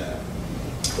reaction there.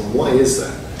 And why is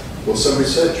that? Well, some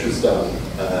research was done,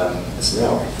 it's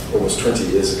now almost 20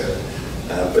 years ago,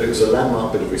 but it was a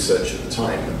landmark bit of research at the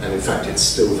time, and in fact it's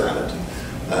still valid.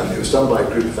 It was done by a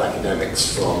group of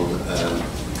academics from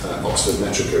Oxford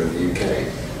Metrica in the UK,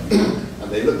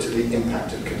 and they looked at the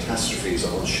impact of catastrophes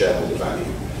on shareholder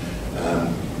value.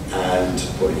 And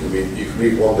well, you can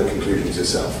read one of the conclusions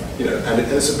yourself, and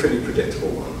it's a pretty predictable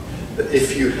one, that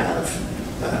if you have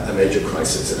a major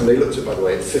crisis. And they looked at, by the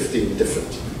way, 15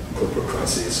 different corporate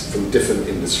crises from different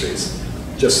industries,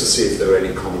 just to see if there were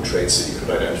any common traits that you could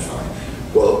identify.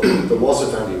 Well, there was a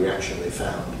value reaction they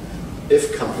found.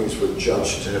 If companies were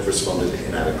judged to have responded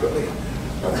inadequately,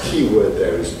 a key word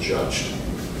there is judged,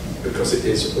 because it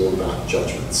is all about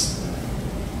judgments.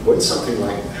 When something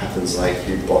happens like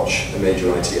you botch a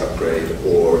major IT upgrade,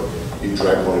 or you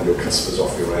drag one of your customers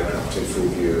off your roadmap in full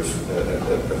view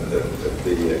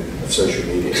of social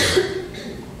media,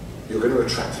 you're going to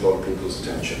attract a lot of people's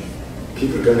attention.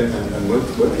 People are going to, and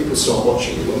when people start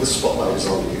watching you, when the spotlight is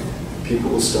on you, people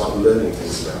will start learning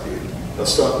things about you. They'll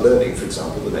start learning, for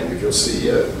example, the name of your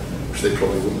CEO, which they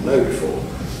probably wouldn't know before.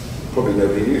 Probably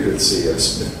nobody knew who the CEO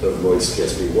of Lloyd's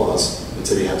TSB was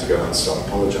until he had to go out and start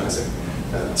apologising.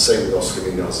 Same with Oscar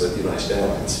Munoz at United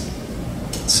Airlines.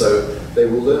 So they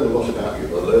will learn a lot about you.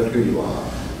 They'll learn who you are.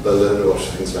 They'll learn a lot of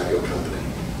things about your company.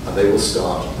 And they will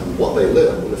start, and what they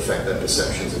learn will affect their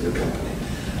perceptions of your company.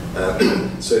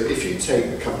 So if you take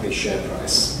the company's share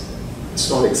price, it's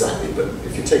not exactly, but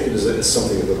if you take it as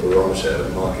something of a barometer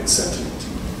of market sentiment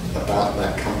about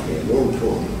that company, and more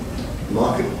important,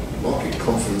 market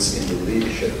confidence in the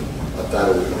leadership of that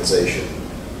organisation,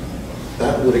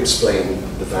 that would explain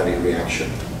the value reaction.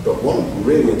 But one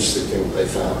really interesting thing that they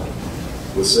found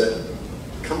was that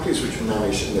companies which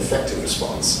manage an effective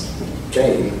response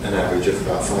gain an average of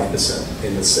about 5%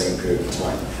 in the same period of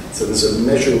time. So there's a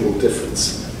measurable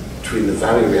difference between the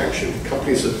value reaction.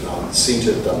 Companies that seem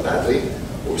to have done badly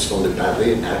or responded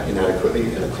badly,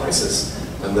 inadequately in a crisis,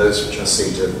 and those which are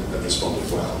seen to have responded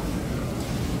well.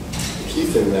 The key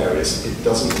thing there is it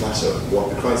doesn't matter what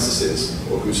the crisis is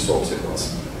or whose fault it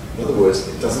was. In other words,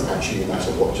 it doesn't actually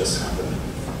matter what just happened,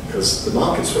 because the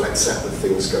markets will accept that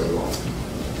things go wrong.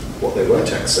 What they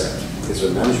won't accept is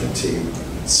a management team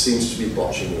seems to be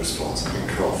botching the response and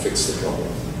can't fix the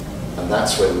problem. And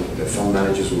that's when fund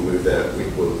managers will move there,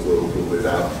 will move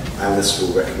out, analysts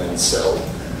will recommend sell,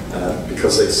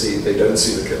 because they don't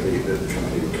see the company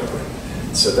recovering.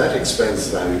 So that explains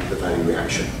the value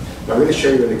reaction. Now I'm going to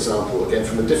show you an example, again,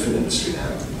 from a different industry now.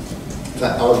 In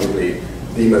fact, arguably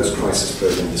the most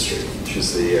crisis-prone industry, which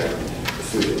is the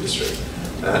food industry.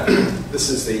 This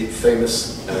is the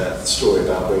famous story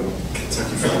about when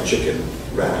Kentucky Fried Chicken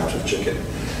ran out of chicken.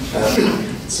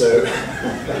 So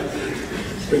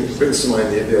brings to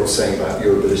mind the old saying about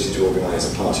your ability to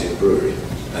organise a party in a brewery,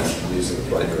 using the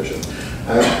polite version.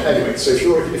 Anyway, so if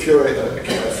you're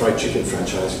a fried chicken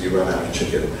franchise and you run out of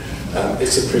chicken,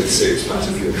 it's a pretty serious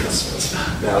matter for your customers.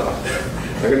 Now,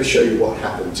 I'm going to show you what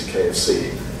happened to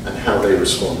KFC and how they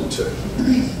responded to it.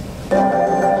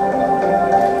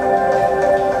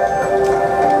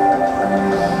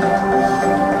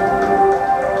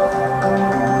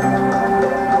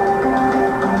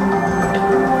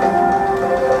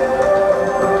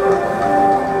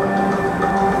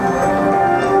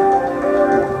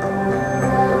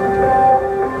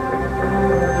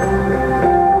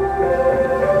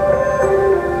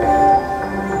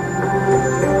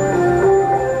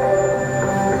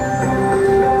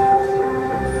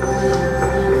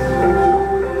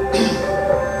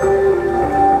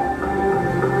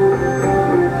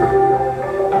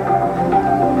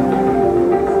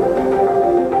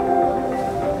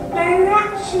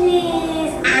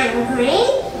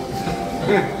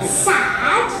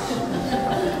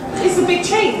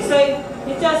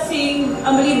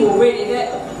 Unbelievable, really, that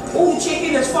all the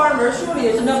chicken, there's farmers, surely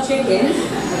there's enough chicken.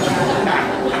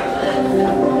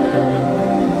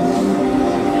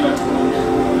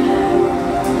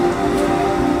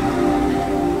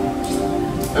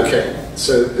 Okay,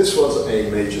 so this was a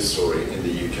major story in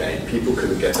the UK. People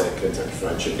couldn't get their Kentucky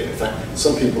Fried Chicken. In fact,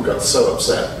 some people got so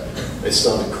upset, they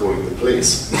started calling the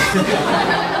police.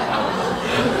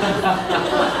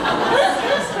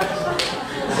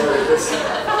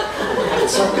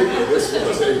 Some people, this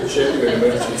was a genuine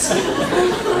emergency.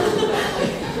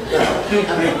 Now, I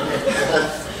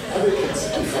think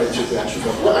Kentucky Fried Chicken actually,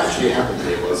 what actually happened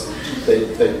here was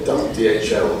they dumped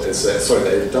DHL,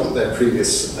 they dumped their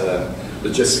previous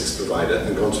logistics provider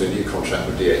and gone to a new contract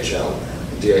with DHL.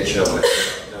 DHL,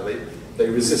 now they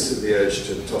resisted the urge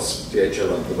to toss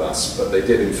DHL under the bus, but they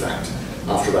did in fact,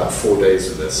 after about 4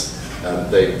 days of this,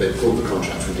 they pulled the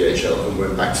contract from DHL and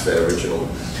went back to their original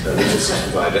logistics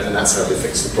provider, and that's how they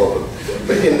fixed the problem.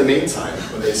 But in the meantime,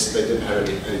 when they didn't have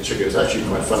any chicken, it was actually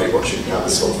quite funny watching how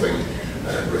this whole thing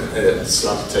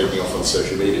started taking off on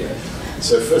social media.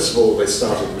 So first of all, they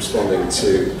started responding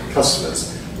to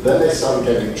customers. Then they started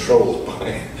getting trolled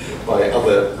by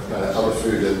other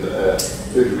food and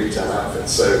retail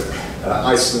outfits. So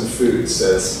Iceland Food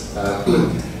says,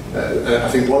 I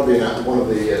think one of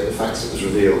the facts that was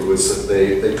revealed was that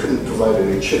they couldn't provide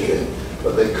any chicken,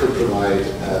 but they could provide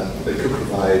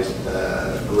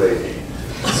gravy.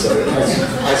 So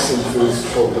Iceland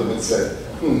Foods told them and said,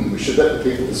 we should let the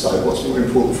people decide what's more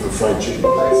important for a fried chicken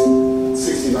place.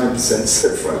 69%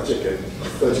 said fried chicken,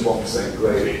 31%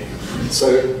 gravy.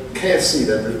 So KFC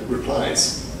then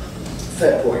replies,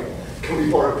 fair point. Can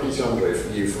we borrow Peter Andre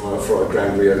from you for our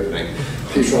grand reopening?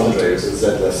 Peter Andre was a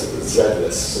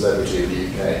Z-list celebrity in the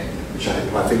UK, which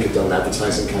I think had done an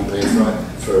advertising campaign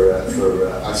for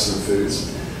Iceland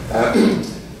Foods.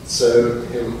 So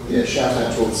shout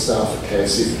out to all the staff at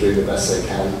KFC for doing the best they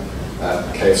can.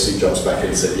 KFC jumps back in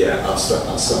and said, yeah, our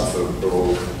staff are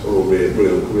all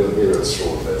real heroes for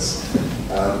all of this.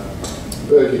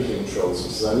 Burger King trolls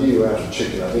says, I knew you were out of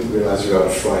chicken, I didn't realise you were out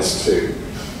of fries too.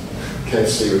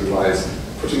 KFC replies,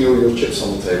 putting all your chips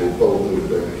on the table, boldly with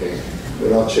Burger King.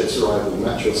 When our chips arrive, we'll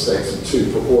match your steaks and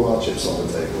 2, put all our chips on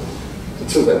the table.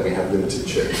 Until then, we have limited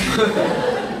chips.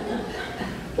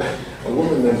 A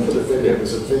woman then put a video, it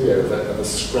was a video of a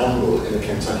scramble in a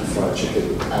Kentucky Fried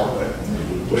Chicken outlet,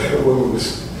 where a woman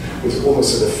was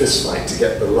almost in a fist fight to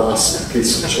get the last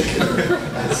piece of chicken.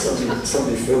 And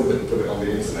somebody filmed it and put it on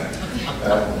the internet.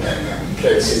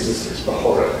 KFC just, it's a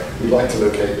horror. We'd like to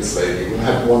locate this lady. We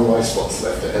have one rice box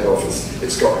left at head office.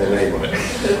 It's got her name on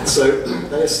it. So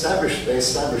they established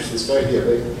this idea.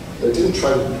 They didn't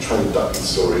try to duck the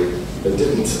story. They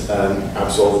didn't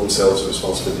absolve themselves of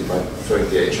responsibility by throwing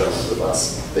the HR under the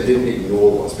bus. They didn't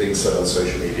ignore what's being said on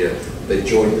social media. They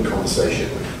joined the conversation,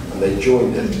 and they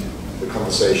joined the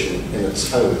conversation in a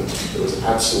tone that was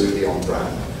absolutely on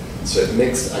brand. So it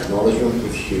mixed acknowledgement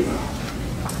with humour.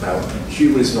 Now,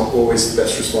 humour is not always the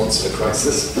best response to a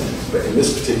crisis, but in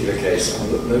this particular case,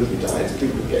 look, nobody died.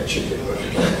 People get chicken,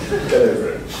 get over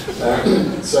it.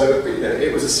 So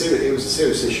it was a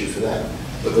serious issue for them.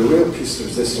 But the real piece of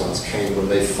resistance came when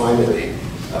they finally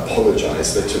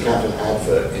apologised. They took out an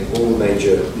advert in all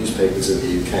major newspapers in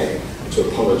the UK to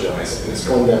apologise, and it's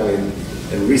gone down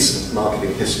in recent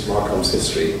Marcom's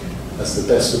history as the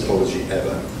best apology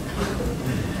ever.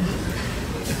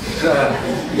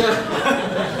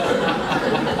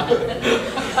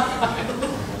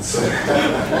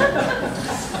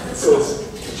 So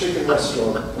it's a chicken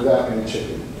restaurant without any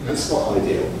chicken. It's not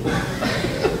ideal.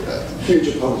 Huge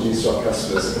apologies to our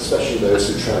customers, especially those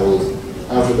who travelled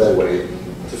out of their way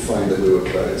to find that we were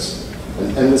closed.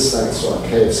 And endless thanks to our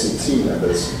KFC team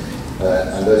members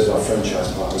and those of our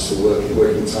franchise partners for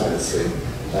working tirelessly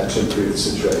to improve the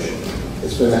situation.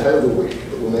 It's been a hell of a week,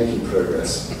 but we're making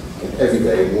progress. And every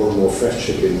day, more and more fresh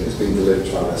chicken is being delivered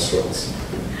to our restaurants.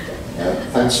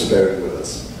 Thanks for bearing with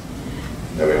us.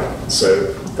 There we are.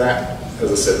 So that,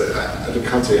 as I said, I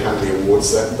can't tell you how many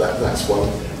awards that's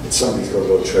one. Somebody's got a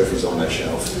lot of trophies on their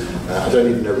shelf. I don't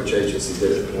even know which agency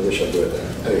did it, but I wish I would.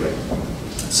 Anyway,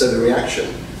 so the reaction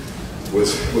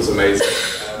was amazing.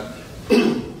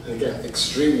 And again,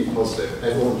 extremely positive.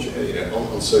 Everyone,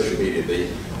 on social media,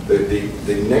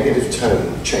 the negative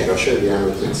tone changed. I'll show you the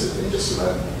analytics in just a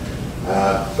moment.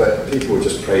 But people were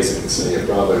just praising and saying,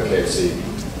 bravo KFC,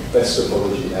 best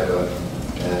apology ever.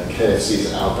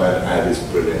 KFC's outbound ad is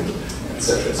brilliant,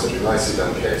 etc., etc. Nicely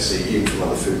done, KFC, even from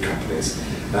other food companies.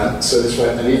 So this way,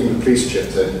 and even the police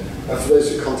chipped in. For those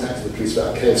who contacted the police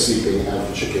about KFC being out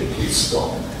of chicken, please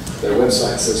stop. Their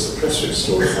website says the press room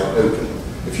store is now open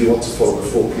if you want to follow the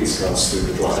 4 police cars through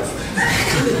the drive.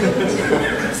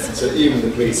 So even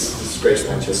the police, disgraced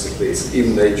Manchester police,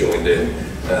 even they joined in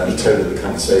the tone of the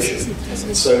conversation.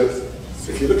 So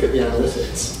if you look at the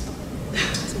analytics,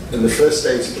 in the first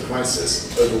stage of the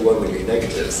crisis, overwhelmingly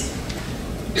negative,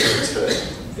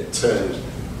 it turned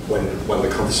when the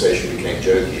conversation became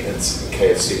jokey, and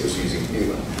KFC was using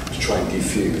humour to try and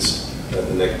defuse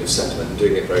the negative sentiment and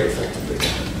doing it very effectively.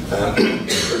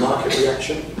 The market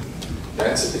reaction,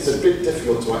 it's a bit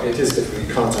difficult to, it is difficult,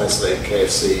 you can't isolate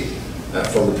KFC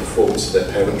from the performance of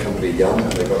their parent company Yum,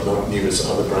 and they've got numerous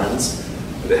other brands,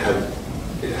 but it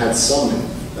had some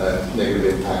negative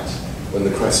impact when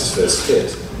the crisis first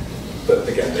hit, but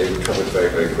again, they recovered very,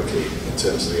 very quickly in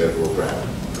terms of the overall brand.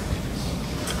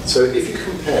 So if you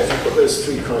compare, if you put those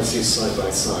 3 crises side by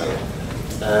side,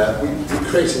 we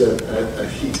created a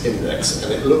heat index,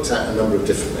 and it looked at a number of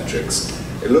different metrics.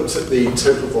 It looked at the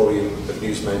total volume of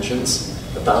news mentions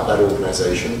about that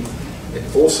organisation. It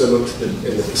also looked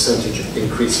in the percentage of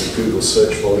increase in Google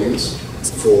search volumes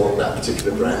for that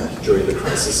particular brand during the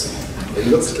crisis. It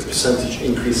looked at the percentage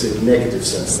increase in negative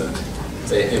sentiment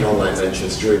in online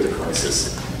mentions during the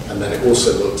crisis. And then it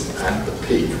also looked at the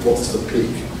peak. What was the peak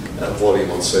volume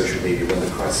on social media when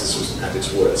the crisis was at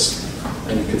its worst?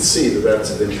 And you can see the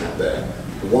relative impact there.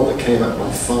 The one that came out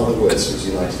by far the worst was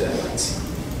United Airlines.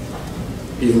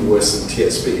 Even worse than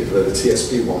TSB, although the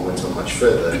TSB one went on much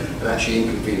further and actually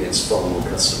inconvenienced far more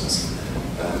customers.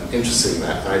 Interesting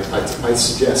that, I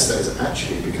suggest that is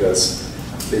actually because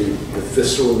the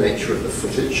visceral nature of the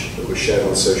footage that was shared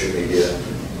on social media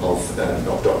of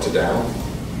Dr. Dow,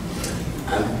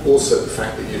 and also the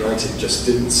fact that United just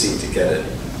didn't seem to get it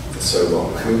for so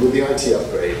long. I mean, with the IT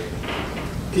upgrade,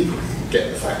 people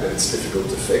get the fact that it's difficult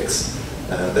to fix.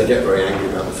 They get very angry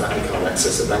about the fact they can't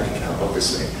access a bank account,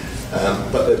 obviously.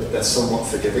 But they're somewhat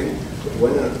forgiving. But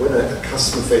when a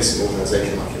customer-facing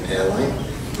organisation like an airline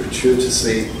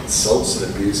gratuitously insults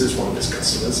and abuses one of its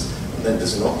customers and then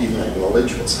does not even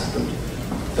acknowledge what's happened,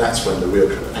 that's when the real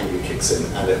kind of anger kicks in,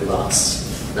 and it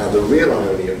lasts. Now, the real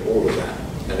irony of all of that,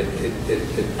 and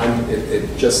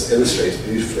it just illustrates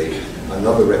beautifully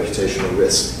another reputational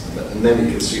risk that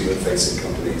many consumer-facing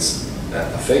companies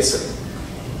are facing.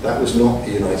 That was not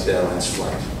the United Airlines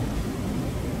flight.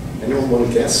 Anyone want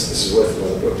to guess? This is worth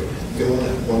another book.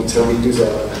 Anyone want to tell me whose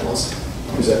airline that was?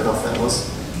 Whose aircraft that was?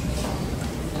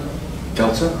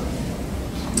 Delta?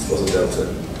 It wasn't Delta.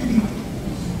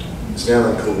 It's an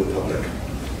airline called Republic.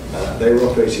 They were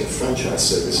operating a franchise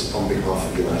service on behalf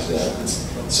of United Airlines.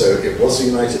 So it was a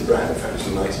United brand, in fact it was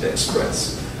United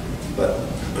Express. But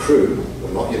crew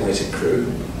were not United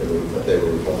crew, they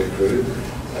were Republic crew.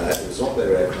 It was not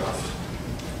their aircraft.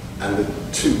 And the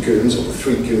two goons, or the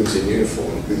three goons in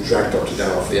uniform who dragged Dr.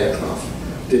 Dow off the aircraft,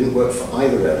 didn't work for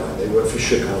either airline, they worked for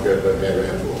Chicago O'Hare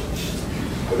Airport.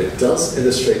 But it does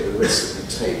illustrate the risk that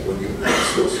you take when you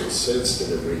outsource your service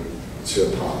delivery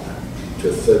to a partner, to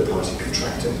a third-party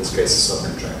contractor, in this case a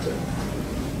subcontractor.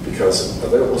 Because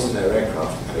although it wasn't their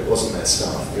aircraft and it wasn't their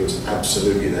staff, it was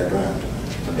absolutely their brand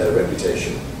and their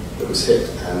reputation that was hit.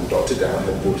 And Dr. Dow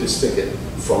had bought his ticket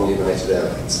from United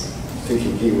Airlines,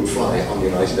 thinking he would fly on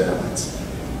United Airlines.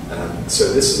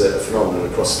 So this is a phenomenon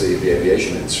across the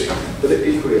aviation industry, but it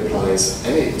equally applies to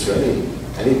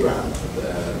any brand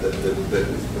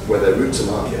where their route to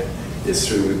market is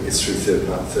through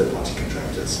third-party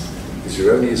contractors. Because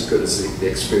you're only as good as the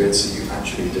experience that you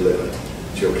actually deliver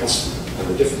to your customer.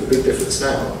 And the big difference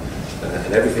now,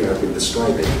 and everything I've been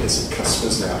describing, is that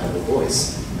customers now have a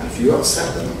voice. And if you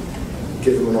upset them,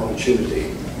 give them an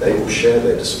opportunity, they will share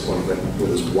their disappointment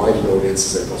with as wide an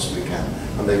audience as they possibly can,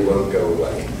 and they won't go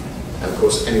away. And of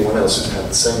course, anyone else who's had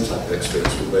the same type of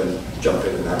experience will then jump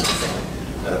in and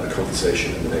amplify the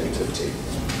conversation and the negativity.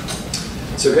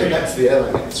 So going back to the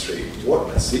airline industry,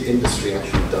 what has the industry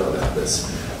actually done about this?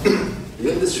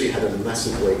 The industry had a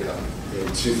massive wake-up in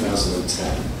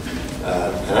 2010,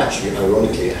 and actually,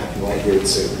 ironically, it happened right here in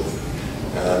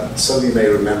Singapore. Some of you may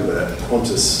remember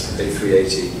Qantas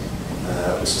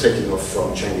A380 was taking off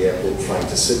from Changi Airport flying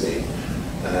to Sydney,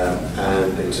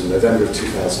 and it was in November of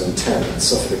 2010. It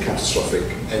suffered a catastrophic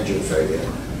engine failure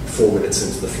 4 minutes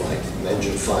into the flight. An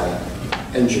engine fire,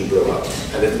 engine blew up,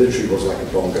 and it literally was like a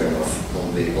bomb going off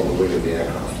on the wing of the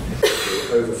aircraft.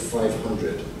 There were over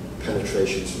 500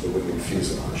 penetrations of the wing and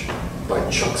fuselage by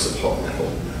chunks of hot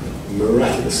metal.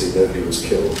 Miraculously, nobody was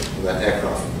killed, and that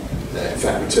aircraft, in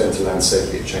fact, returned to land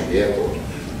safely at Changi Airport.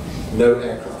 No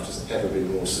aircraft has ever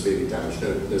been more severely damaged,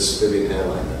 no civilian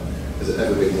airliner has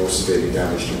ever been more severely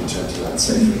damaged and returned to land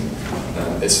safely.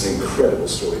 It's an incredible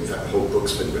story. In fact, the whole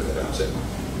book's been written about it.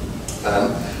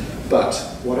 But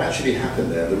what actually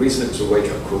happened there, the reason it was a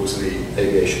wake-up call to the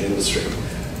aviation industry,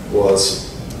 was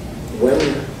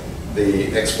when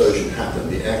the explosion happened,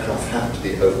 the aircraft happened to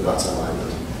be over Batam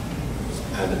Island,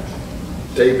 and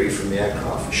debris from the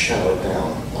aircraft showered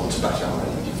down onto Batam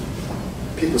Island.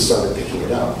 People started picking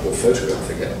it up or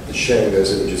photographing it and sharing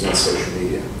those images on social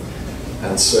media.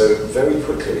 And so very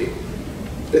quickly,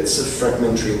 bits of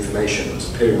fragmentary information that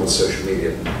was appearing on social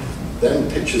media, then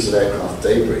pictures of aircraft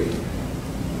debris,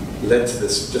 led to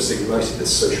this, just ignited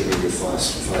this social media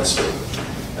firestorm.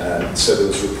 So there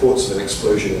was reports of an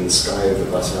explosion in the sky over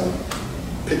Batam,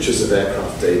 pictures of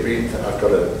aircraft debris. I've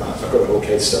got a whole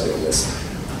case study on this.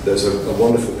 There's a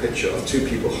wonderful picture of two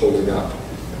people holding up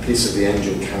a piece of the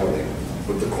engine cowling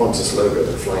with the Qantas logo,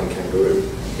 the flying kangaroo,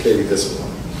 clearly visible.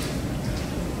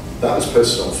 That was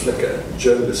posted on Flickr.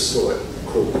 Journalists saw it,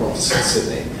 called Qantas in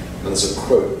Sydney, and there's a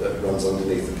quote that runs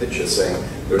underneath the picture saying,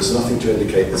 "There is nothing to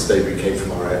indicate this debris came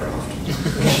from our aircraft."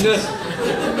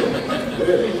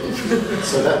 Really?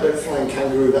 So that red flying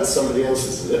kangaroo, that's somebody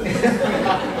else's, is it?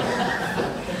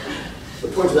 The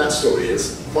point of that story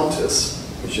is Qantas,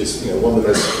 which is one of the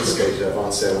most sophisticated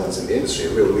advanced airlines in the industry, a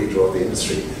real leader of the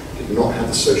industry, did not have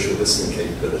the social listening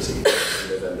capability in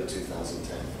November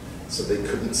 2010. So they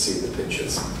couldn't see the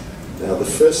pictures. Now, the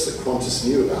first that Qantas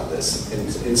knew about this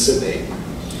in Sydney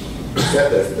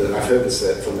I've heard this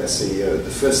from their CEO. The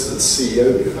first that the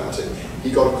CEO knew about it,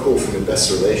 he got a call from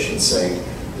investor relations saying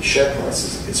the share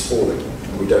price is falling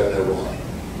and we don't know why.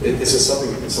 Is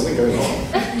there something going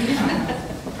on?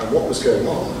 And what was going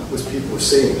on was people were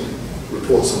seeing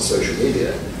reports on social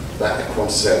media that a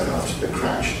Qantas aircraft had been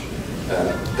crashed.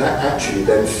 That actually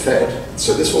then fed,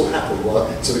 so this all happened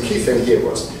so the key thing here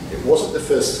was, it wasn't the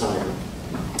first time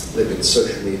there had been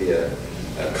social media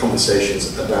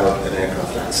conversations about an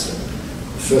aircraft accident.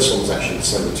 The first one was actually in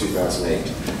December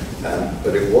 2008,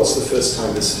 but it was the first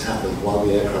time this had happened while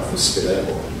the aircraft was still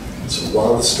airborne. So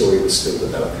while the story was still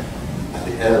developing, and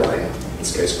the airline, in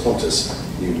this case Qantas,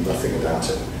 knew nothing about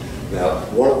it. Now,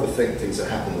 one of the things that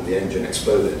happened when the engine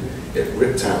exploded, it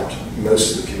ripped out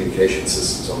most of the communication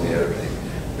systems on the airplane.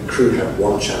 The crew had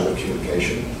one channel of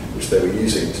communication, which they were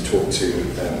using to talk to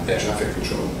air traffic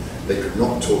control. They could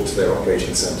not talk to their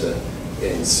operating centre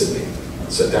in Sydney.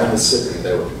 So down in Sydney,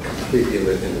 they were completely in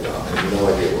the dark. They had no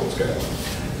idea what was going on.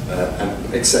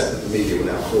 And except that the media were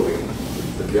now calling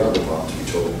the PR department to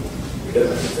be told, we don't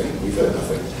know anything, we've heard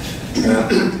nothing.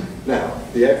 Now,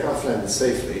 the aircraft landed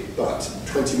safely, but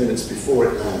 20 minutes before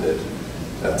it landed,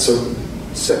 so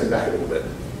stepping back a little bit,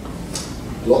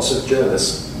 lots of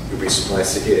journalists, you'll be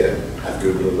surprised to hear, have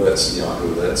Google Alerts and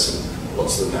Yahoo Alerts, and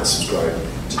lots of them now subscribe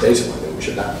to data mining, which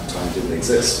at that time didn't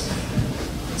exist.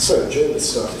 So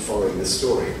journalists started following this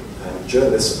story, and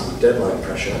journalists under deadline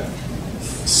pressure,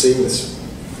 seeing this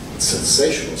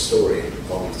sensational story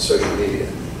on social media,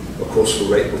 of course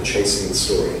were chasing the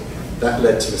story. That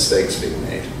led to mistakes being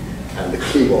made. And the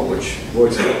key one, which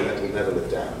Reuters will never live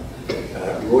down,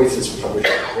 Reuters published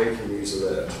a breaking news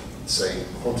alert saying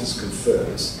Qantas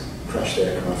confirms crashed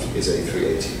aircraft is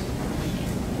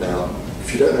A380. Now,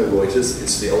 if you don't know Reuters,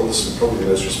 it's the oldest and probably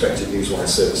the most respected newswire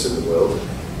service in the world.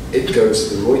 The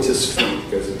Reuters feed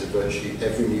goes into virtually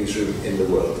every newsroom in the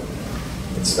world.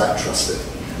 It's that trusted.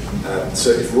 So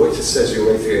if Reuters says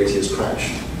your A380 has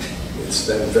crashed, it's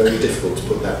then very difficult to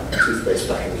put that toothpaste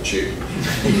back in the tube.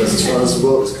 Because as far as the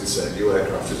world is concerned, your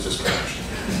aircraft has just crashed.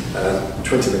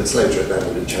 20 minutes later, it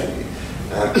landed in Changi.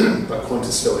 But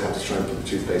Qantas still had to try and put the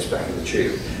toothpaste back in the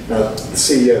tube. Now, the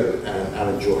CEO,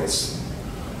 Alan Joyce,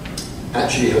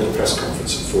 actually held a press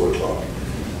conference at 4 o'clock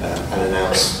and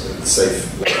announced that the safe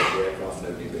landing of the aircraft,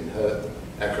 nobody had been hurt,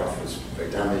 aircraft was very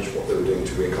damaged, what they were doing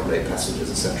to reaccommodate passengers,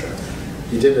 etc.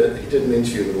 He did an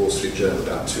interview in the Wall Street Journal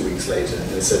about 2 weeks later, and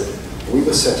he said, we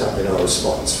were set up in our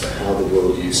response for how the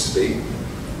world used to be.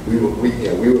 We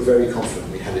were very confident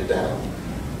we had it down,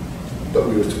 but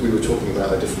we were talking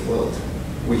about a different world.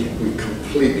 We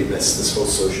completely missed this whole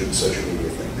social media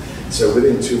thing. So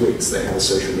within 2 weeks, they had a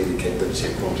social media capability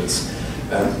at Qantas.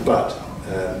 But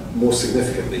more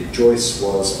significantly, Joyce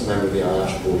was a member of the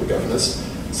IATA Board of Governors.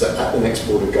 So at the next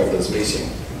Board of Governors meeting,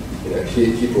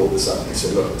 he brought this up and he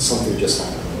said, look, something just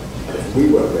happened. And if we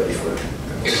weren't ready for it,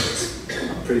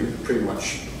 I'm pretty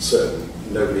much certain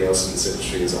nobody else in this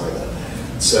industry is either.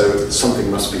 So something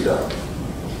must be done.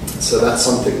 So that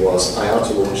something was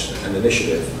IATA launched an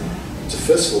initiative to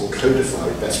first of all codify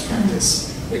best practice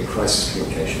in crisis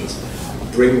communications,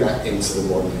 bring that into the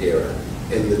modern era,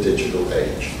 in the digital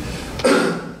age.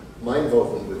 My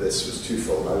involvement with this was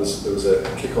twofold. There was a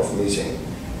kick-off meeting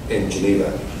in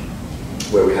Geneva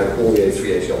where we had all the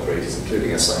A380 operators,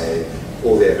 including SIA,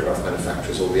 all the aircraft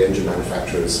manufacturers, all the engine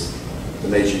manufacturers, the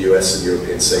major US and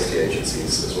European safety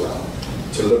agencies as well,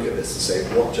 to look at this and say,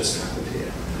 what just happened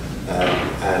here?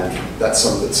 And that's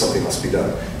something must be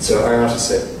done. So IATA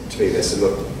said to me, they said,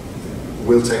 look,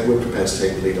 we're prepared to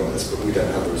take the lead on this, but we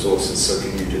don't have the resources, so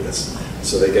can you do this?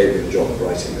 So they gave me the job of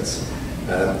writing this.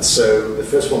 So the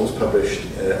first one was published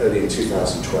early in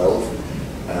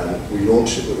 2012. We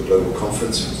launched it with a global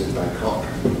conference, it was in Bangkok,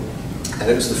 and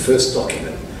it was the first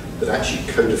document that actually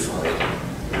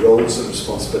codified roles and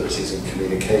responsibilities in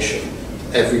communication,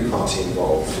 every party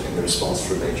involved in the response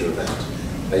for a major event.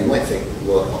 Now you might think,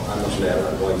 well, I'm not an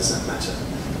airline, why does that matter?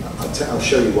 I'll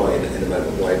show you why in a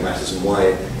moment, why it matters and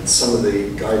why some of the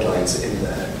guidelines in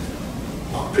there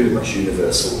are pretty much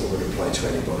universal and would apply to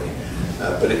anybody.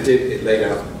 But it laid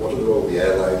out what are the role of the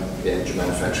airline, the engine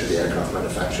manufacturer, the aircraft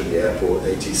manufacturer, the airport,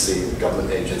 ATC, the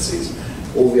government agencies,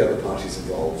 all the other parties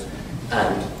involved,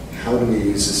 and how do we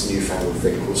use this newfangled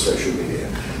thing called social media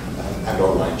and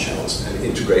online channels and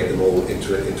integrate them all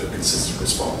into a consistent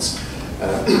response.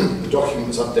 The document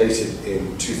was updated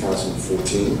in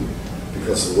 2014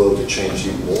 because the world had changed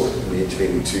even more in the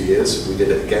intervening 2 years. We did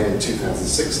it again in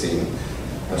 2016.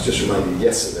 I was just reminded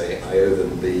yesterday, I owe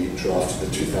them the draft of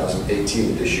the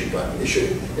 2018 edition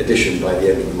by the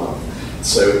end of the month.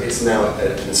 So it's now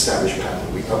an established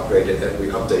pattern. We upgrade it, we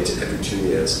update it every 2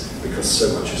 years because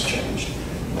so much has changed.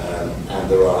 And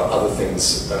there are other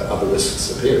things, other risks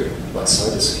appearing, like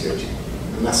cybersecurity,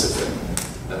 a massive thing.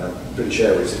 British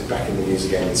Airways is back in the news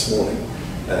again this morning.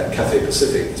 Cathay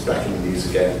Pacific is back in the news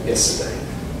again yesterday.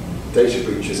 Data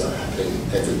breaches are happening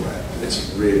everywhere.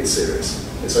 It's really serious.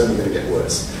 It's only going to get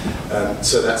worse.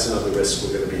 So that's another risk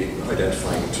we're going to be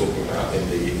identifying and talking about in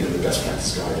the best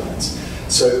practice guidelines.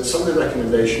 So some of the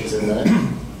recommendations in there.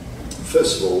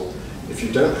 First of all, if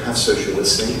you don't have social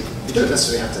listening, you don't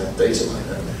necessarily have to have data like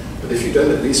that, but if you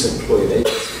don't at least employ an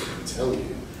agency that can tell you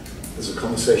there's a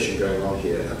conversation going on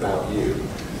here about you,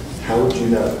 how would you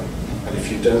know? And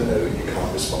if you don't know, you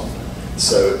can't respond.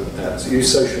 So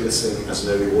use social listening as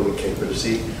an early warning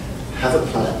capability. Have a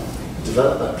plan.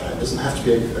 Develop that plan. It doesn't have to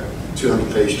be a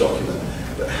 200-page document,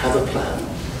 but have a plan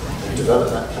and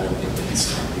develop that plan in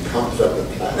minutes time. You can't develop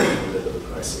a plan in the middle of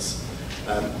a crisis.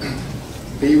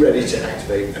 Be ready to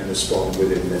activate and respond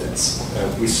within minutes.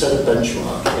 We set a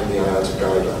benchmark in the IATA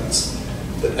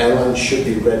guidelines that airlines should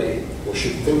be ready or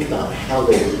should think about how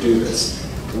they would do this.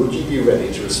 Would you be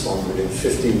ready to respond within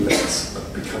 15 minutes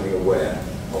of becoming aware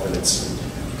of an incident?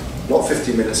 Not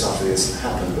 15 minutes after the incident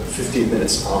happened, but 15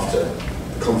 minutes after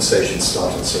the conversation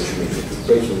started on social media, because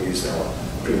breaking news now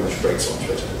pretty much breaks on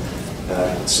Twitter.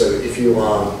 So if you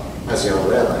are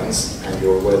Asiana Airlines and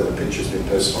you're aware that a picture has been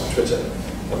posted on Twitter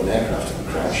of an aircraft in a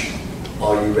crash,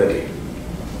 are you ready?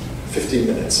 15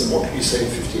 minutes, and what can you say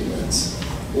in 15 minutes?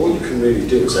 All you can really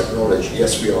do is acknowledge,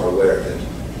 yes, we are aware of it,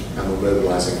 and we're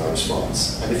mobilizing our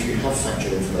response. And if you have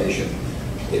factual information,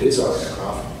 it is our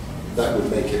aircraft, that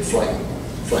would make it flight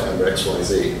number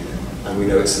XYZ, and we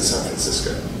know it's in San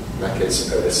Francisco. In that case,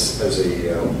 OZ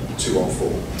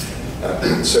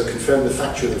 214. So confirm the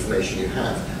factual information you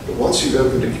have, but once you've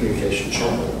opened a communication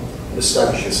channel and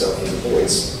established yourself as a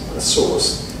voice and a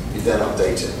source, you then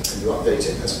update it, and you update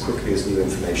it as quickly as new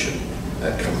information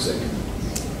comes in.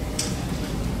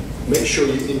 Make sure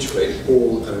you integrate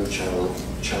all own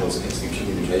channels into the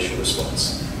communication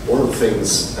response. One of the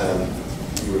things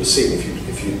you would have seen if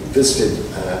you visited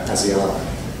Asiana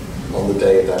on the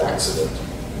day of that accident,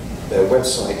 their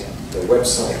websites,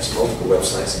 multiple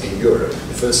websites in Europe,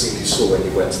 the first thing you saw when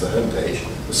you went to the homepage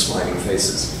was smiling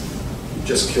faces. You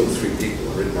just killed 3 people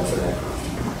and ridden off an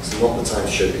aircraft. It's not the time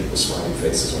to show people smiling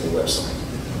faces on your website.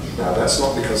 Now that's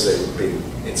not because they were being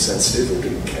insensitive or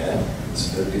didn't care,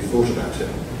 it's nobody thought about it.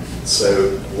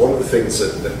 So one of the things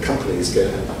that companies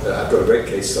get, I've got a great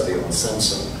case study on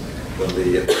Samsung when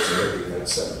the Note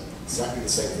 7, exactly the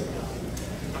same thing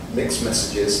happened. Mixed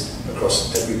messages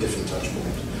across every different touch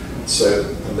point. So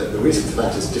and the reason for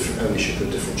that is different ownership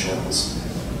of different channels.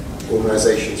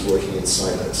 Organizations working in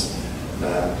silos.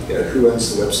 Who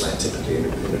owns the website typically in a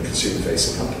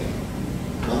consumer-facing company?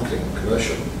 Marketing,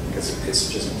 commercial, because it's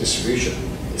just distribution,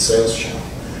 it's sales channel.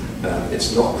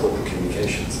 It's not corporate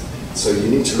communications. So you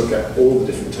need to look at all the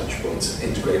different touch points and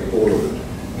integrate all of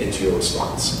them into your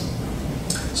response.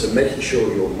 So making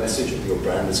sure your message and your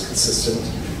brand is consistent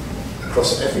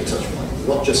across every touch point,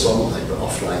 not just online but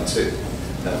offline too.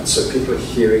 So people are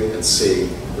hearing and seeing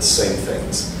the same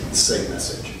things, the same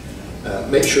message.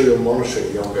 Make sure you're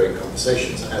monitoring the ongoing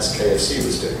conversations as KFC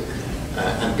was doing,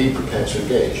 and be prepared to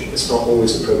engage. It's not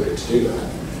always appropriate to do that.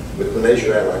 With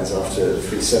Malaysia Airlines after the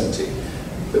 370,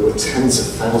 there were tens of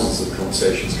thousands of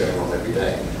conversations going on every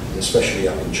day, especially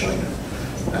up in China.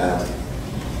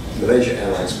 Malaysia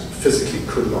Airlines physically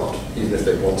could not, even if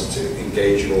they wanted to,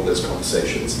 engage in all those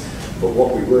conversations. But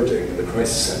what we were doing in the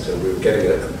crisis center, we were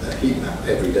getting a heat map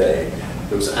every day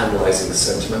that was analyzing the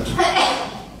sentiment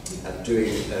and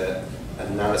doing an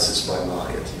analysis by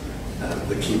market,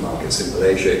 the key markets in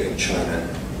Malaysia, in China,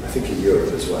 I think in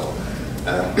Europe as well.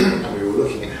 And we were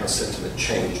looking at how sentiment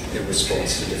changed in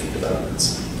response to different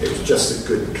developments. It was just a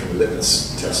good kind of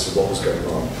litmus test of what was going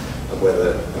on and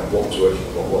whether what was working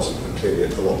and what wasn't, and clearly a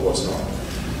lot was not.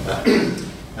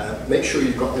 Make sure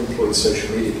you've got an employee social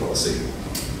media policy.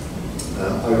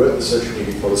 I wrote the social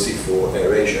media policy for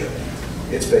AirAsia.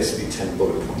 It's basically 10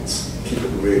 bullet points. Keep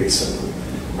it really simple.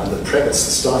 And the premise,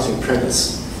 the starting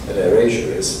premise at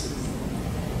AirAsia is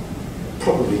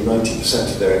probably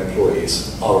 90% of their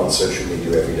employees are on social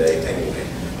media every day anyway.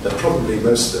 They're probably,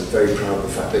 most of them, very proud of the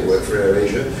fact they work for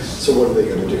AirAsia. So what are they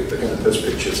going to do? They're going to post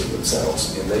pictures of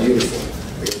themselves in their uniform.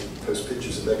 They're going to post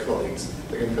pictures of their colleagues.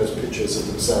 They're going to post pictures of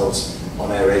themselves on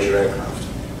AirAsia aircraft.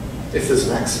 If there's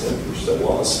an accident, which there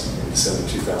was in December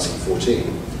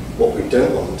 2014, what we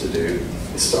don't want them to do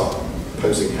is start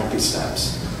posting happy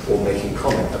snaps or making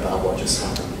comment about what just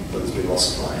happened, when there's been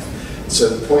loss of life. So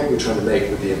the point we're trying to make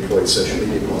with the employee social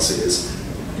media policy is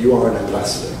you are an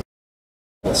ambassador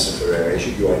for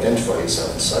AirAsia. You identify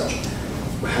yourself as such.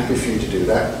 We're happy for you to do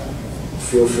that.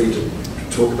 Feel free to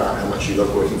talk about how much you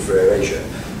love working for AirAsia,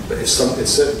 but if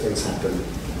certain things happen,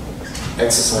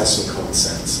 exercise some common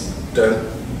sense. Don't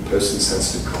post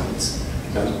insensitive comments.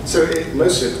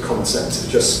 Most of it, common sense,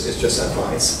 is just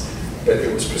advice, but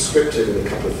it was prescriptive in a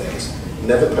couple of things.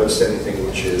 Never post anything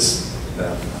which is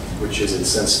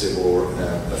insensitive or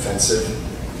offensive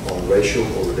on racial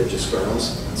or religious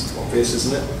grounds. That's obvious,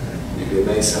 isn't it? You'd be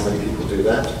amazed how many people do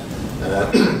that.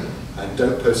 And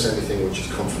don't post anything which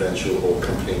is confidential or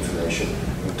company information.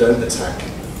 And don't attack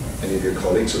any of your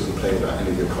colleagues or complain about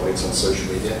any of your colleagues on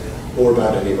social media or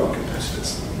about any of our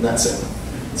competitors. And that's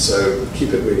it. So keep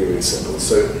it really, really simple.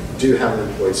 So do have an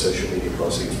employee social media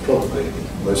policy, because probably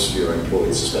most of your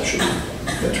employees, especially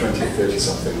their 20 or 30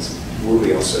 somethings, will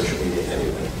be on social media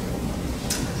anyway.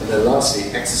 And then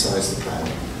lastly, exercise the plan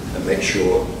and make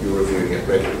sure you're reviewing it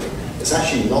regularly. It's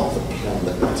actually not the plan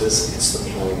that matters, it's the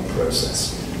planning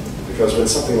process. Because when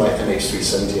something like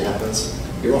MH370 happens,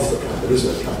 you're off the plan. There is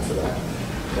no plan for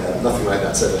that. Nothing like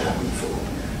that's ever happened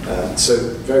before. So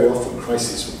very often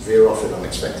crises veer off in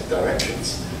unexpected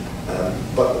directions.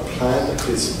 But the plan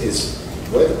is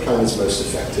where the plan is most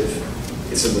effective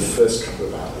is in the first couple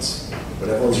of hours, when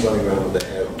everyone's running around with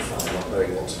their hair on fire, not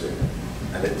knowing what to do.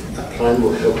 And a plan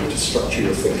will help you to structure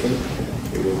your thinking.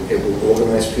 It will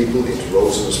organize people into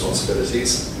roles and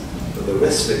responsibilities, but the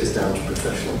rest of it is down to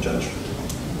professional judgment.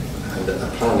 And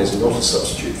a plan is not a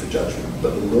substitute for judgment,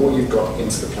 but the more you've got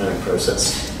into the planning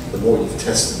process, the more you've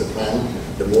tested the plan,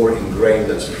 the more ingrained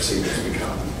those procedures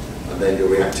become. And then you're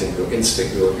reacting, your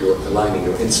instinct, you're aligning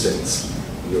your instincts,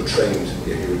 your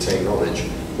retained knowledge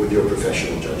with your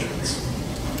professional judgments.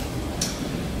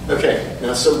 Okay,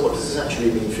 now so what does this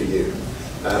actually mean for you?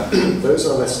 Those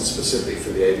are lessons specifically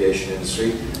for the aviation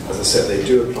industry. As I said, they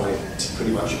do apply to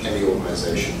pretty much any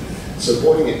organization. So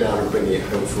boiling it down and bringing it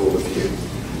home for all of you.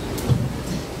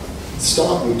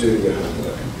 Start with doing your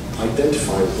homework.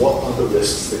 Identify what are the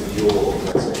risks that your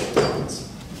organization has.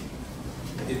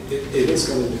 It is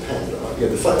going to depend.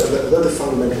 Although the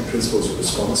fundamental principles of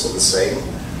response are the same,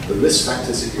 the risk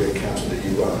factors that you encounter that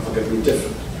you run are going to be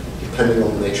different, depending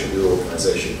on the nature of your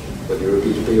organization, whether you're a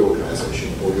B2B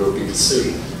organization or you're a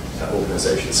B2C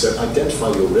organization. So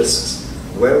identify your risks.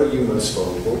 Where are you most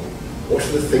vulnerable? What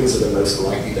are the things that are most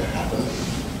likely to happen?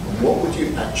 And what would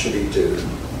you actually do?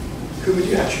 Who would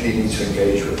you actually need to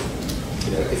engage with?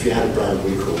 If you had a brand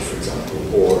recall, for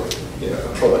example, or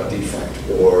a product defect,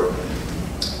 or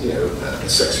a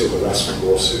sexual harassment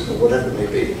lawsuit, or whatever it may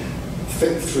be,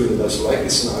 think through the most likely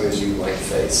scenarios you might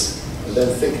face, and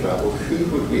then think about, well, who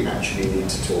would we actually need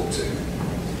to talk to?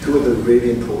 Who are the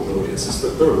really important audiences?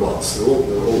 There are lots, there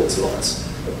are always lots,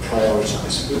 but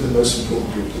prioritize who are the most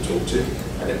important people to talk to,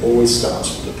 and it always starts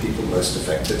with the people most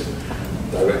affected,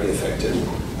 directly affected.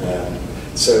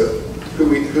 So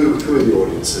who are the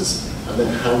audiences, and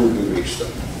then how will we reach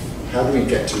them? How do we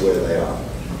get to where they are?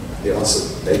 The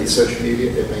answer may be social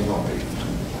media, it may not be.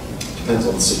 Depends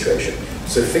on the situation.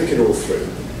 So think it all through.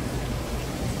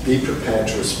 Be prepared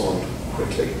to respond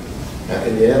quickly.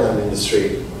 In the airline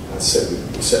industry, as I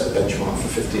said, we set the benchmark for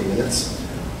 15 minutes.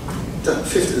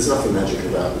 There's nothing magic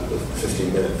about the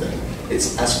 15-minute thing.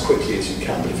 It's as quickly as you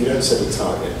can, but if you don't set a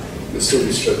target, you'll still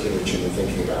be stroking your chin and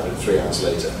thinking about it 3 hours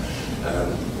later.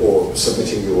 Or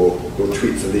submitting your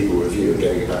tweet for legal review and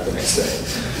getting it back the next day.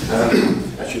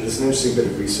 Actually, there's an interesting bit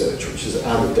of research which is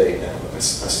out of date now, but I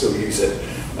still use it.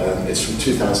 It's from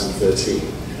 2013,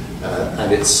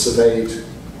 and it's surveyed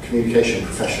communication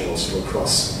professionals from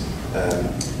across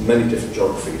many different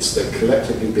geographies. They've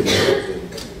collectively been involved in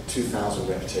 2,000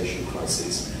 reputation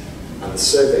crises, and the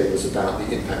survey was about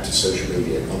the impact of social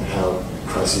media on how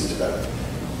crises develop.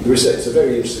 The research, it's a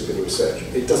very interesting bit of research.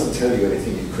 It doesn't tell you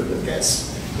anything you couldn't have guessed.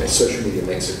 Social media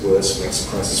makes it worse, makes the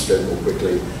crisis spread more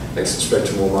quickly, makes it spread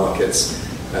to more markets.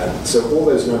 So all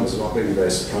those numbers are not really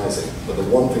very surprising, but the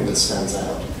one thing that stands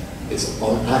out is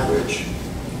on average,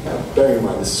 bearing in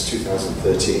mind this is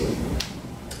 2013,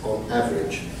 on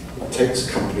average, it takes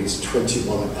companies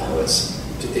 21 hours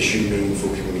to issue meaningful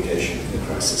communication in a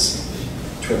crisis.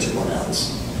 21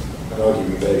 hours. I'd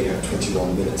argue we barely have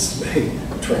 21 minutes today.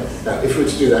 Now, if we were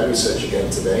to do that research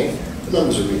again today, the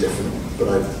numbers would be different, but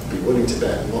I'd be willing to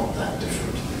bet not that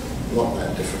different. Not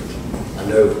that different. I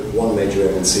know one major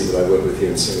MNC that I work with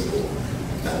here in Singapore,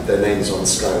 their name is on the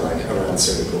skyline around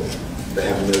Singapore. They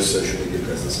have no social media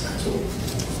presence at all.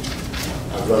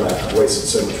 I've wasted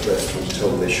so much breath trying to tell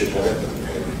them they should have it, but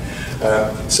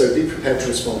anyway. So be prepared to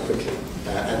respond quickly,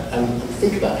 and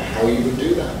think about how you would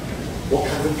do that. What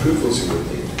kind of approvals you would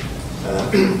need.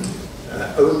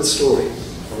 Own the story.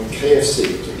 I mean, KFC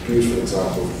is a beautiful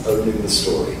example of owning the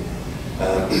story.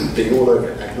 Being all over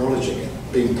it, acknowledging it,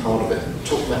 being part of it,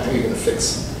 talking about how you're going to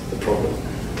fix the problem,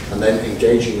 and then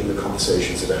engaging in the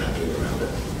conversations that are happening around it.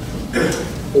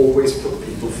 Always put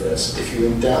people first. If you're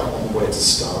in doubt on where to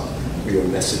start with your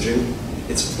messaging,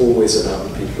 it's always about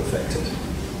the people affected.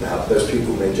 Now, those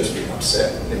people may just be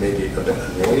upset, they may be a bit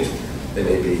annoyed, they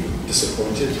may be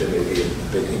disappointed, they may be a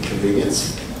bit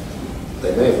inconvenienced,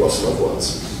 they may have lost loved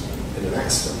ones in an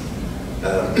accident.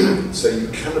 So you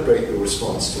calibrate your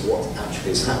response to what actually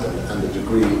has happened and the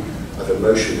degree of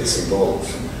emotion that's involved,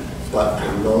 but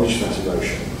acknowledge that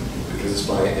emotion, because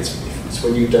it's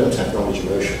when you don't acknowledge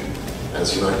emotion,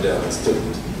 as United Airlines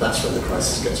didn't, that's when the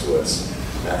crisis gets worse,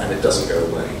 and it doesn't go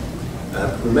away.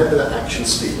 Remember that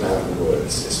actions speak louder than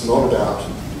words. It's not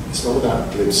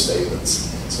about glib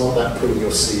statements. It's not about putting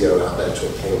your CEO out there to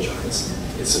apologise.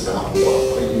 It's about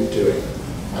what are you doing.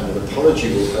 And an apology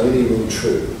will only ring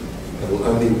true and will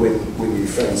only win you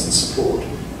friends and support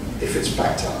if it's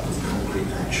backed up with concrete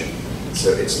action.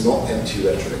 So it's not empty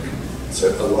rhetoric. So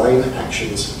align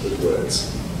actions with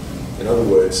words. In other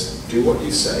words, do what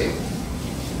you say,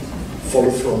 follow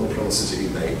through on the promises that you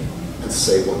make, and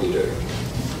say what you're doing.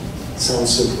 Sounds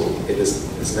simple. It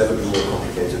isn't. It's never been more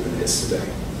complicated than it is today.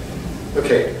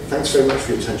 Okay, thanks very much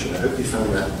for your attention. I hope you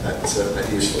found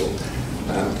that useful.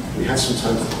 We have some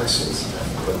time for questions.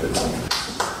 Quite a bit of time.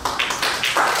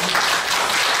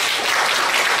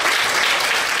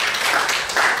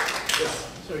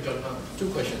 Sorry, John. Two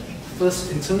questions.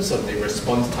 First, in terms of the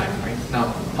response time, right?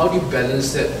 Now, how do you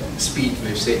balance that speed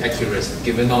with, say, accuracy,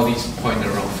 given all these points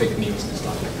around fake news and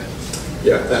stuff like that?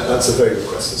 Yeah, that's a very good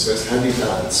question. So it's how do you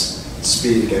balance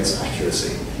speed against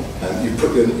accuracy? You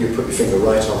put your finger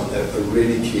right on a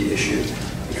really key issue,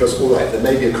 because all right, there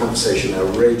may be a conversation now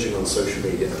raging on social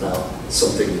media about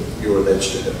something you're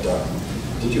alleged to have done.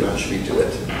 Did you actually do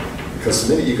it? Because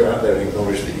the minute you go out there and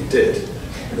acknowledge that you did,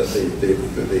 that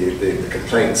the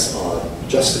complaints are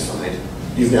justified,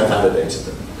 you've now validated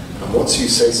them. And once you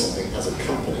say something as a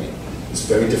company, it's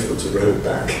very difficult to roll it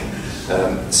back.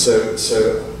 So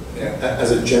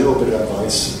as a general bit of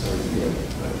advice,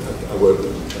 I work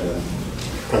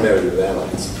primarily with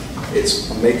airlines, it's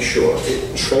make sure,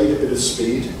 trade a bit of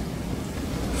speed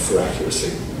for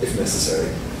accuracy, if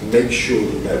necessary. Make sure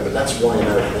you know, but that's why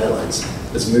American Airlines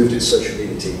has moved its social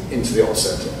media team into the ops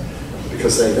center,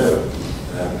 because they know.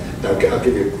 Now, I'll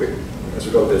give you a quick, as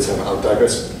we've got a bit of time, I'll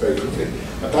digress very quickly.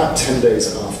 About 10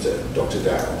 days after Dr.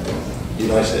 Dow,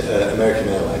 American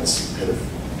Airlines had a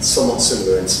somewhat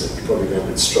similar incident. You probably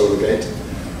remember it's Strollergate,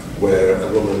 where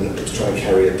a woman was trying to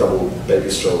carry a double baby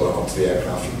stroller onto the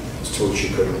aircraft, was told she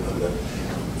couldn't, and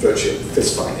virtually a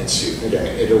fist fight ensued. Again,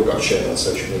 it all got shared on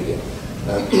social media.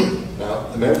 Now,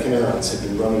 American Airlines had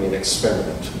been running an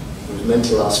experiment. It was meant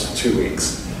to last for 2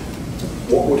 weeks.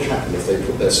 What would happen if they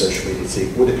put their social media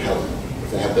team, would it help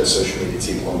if they had their social media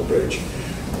team on the bridge?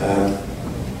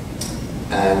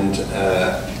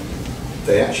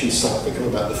 They actually suffered, become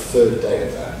about the third day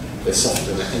of that, they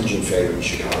suffered an engine failure in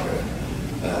Chicago.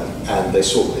 And they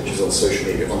saw pictures on social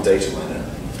media, on data miner,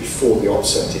 before the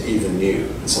ops center even knew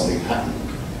that something had happened.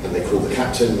 And they called the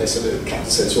captain, and they said, the captain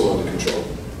said it's all under control.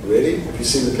 Really? Have you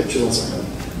seen the pictures on something?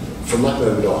 From that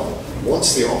moment on,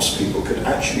 once the ops people could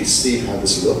actually see how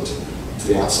this looked to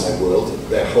the outside world,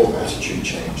 their whole attitude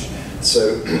changed.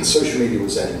 So social media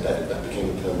was then embedded, that became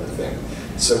a permanent thing.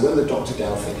 So when the Dr.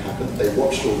 Dow thing happened, they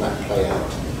watched all that play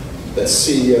out. Their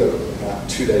CEO, about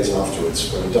 2 days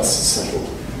afterwards, when the dust had settled,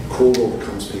 called all the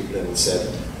comms people in and said,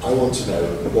 I want to know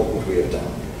what would we have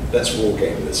done. Let's war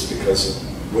game this, because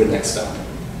we're next up.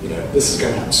 This is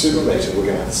going to happen sooner or later. We're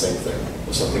going to have the same thing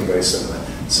or something very similar.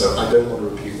 So I don't want to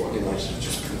repeat what United have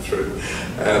just been through.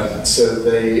 So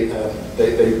they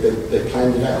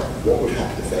planned it out. What would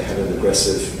happen if they had an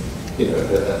aggressive,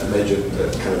 a major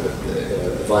kind of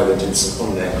a violent incident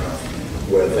on an aircraft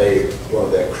where one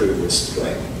of their crew was to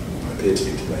blame, appeared to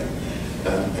be to blame.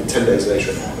 And 10 days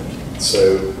later it happened.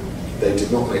 So they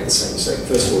did not make the same mistake.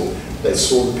 First of all, they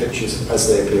saw the pictures as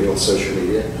they appeared on social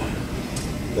media.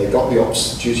 They got the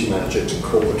ops duty manager to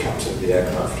call the captain of the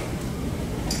aircraft.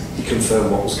 He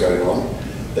confirmed what was going on.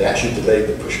 They actually delayed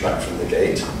the pushback from the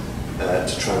gate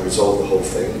to try and resolve the whole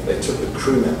thing. They took the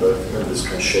crew member, remember this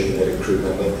kind of shaven-headed crew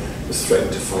member, was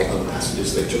threatened to fight other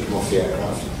passengers. They took him off the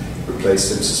aircraft,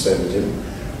 replaced him, suspended him,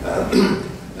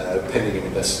 pending an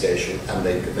investigation, and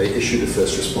they issued a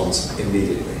first response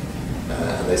immediately.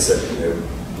 And they said,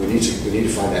 we need to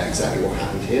find out exactly what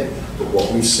happened here, but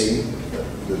what we've seen,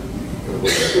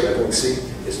 what everyone's seen,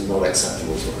 is not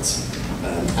acceptable to us.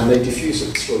 And they diffused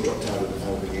it. The story dropped out of the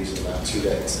family news in about 2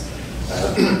 days.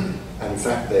 And in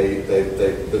fact,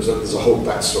 there's a whole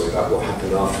backstory about what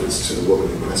happened afterwards to the woman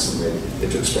in question. They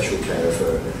took special care of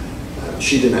her.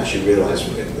 she didn't actually realise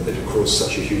that it caused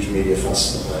such a huge media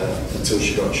fuss until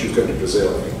she was going to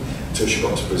Brazil, I think. Until she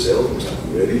got to Brazil, it was like,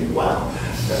 really? Wow.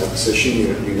 So she knew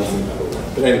nothing about all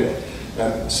that. But anyway,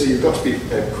 so you've got to be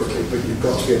prepared quickly, but you've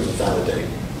got to be able to validate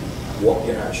what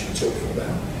you're actually talking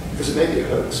about. Because it may be a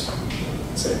hoax.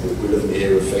 So we live in the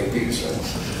era of fake news,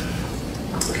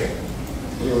 right? Okay.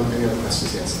 Any other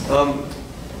questions? Yes.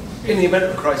 In the event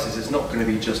of a crisis, it's not going to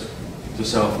be just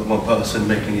yourself and one person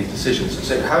making these decisions.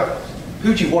 So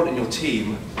who do you want in your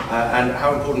team, and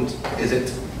how important is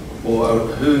it, or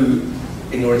who,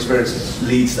 in your experience,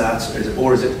 leads that,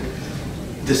 or is it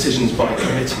decisions by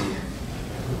committee?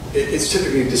 It's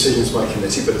typically decisions by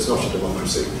committee, but it's not a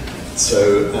democracy.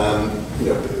 So,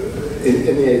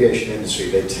 in the aviation industry,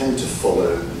 they tend to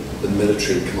follow the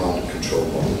military command and control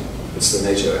model. It's the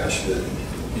NATO, actually.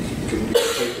 You can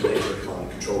take the NATO command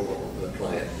and control model and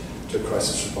apply it to a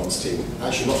crisis response team.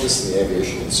 Actually, not just in the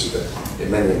aviation industry, but in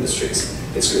many industries.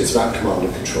 It's about command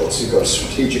and control. So you've got a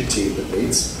strategic team that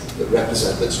leads,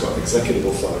 that's got executive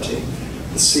authority.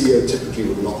 The CEO typically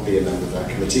would not be a member of that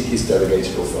committee. He's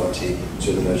delegated authority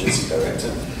to an emergency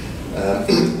director.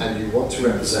 And you want to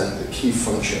represent the key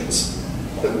functions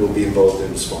that will be involved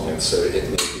in responding. So it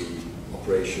may be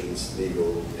operations,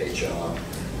 legal, HR,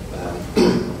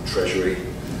 treasury.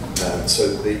 So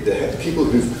the people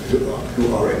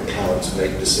who are empowered to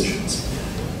make decisions.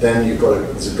 Then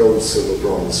there's a gold, silver,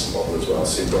 bronze model as well.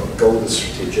 So you've got gold as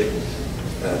strategic.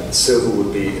 Silver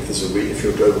would be if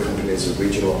your global company is a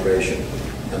regional operation,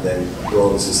 and then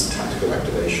bronze is the tactical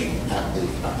activation at the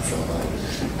front line,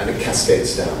 and it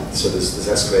cascades down. So there's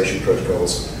escalation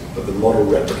protocols, but the model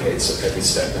replicates at every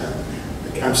step down.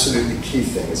 The absolutely key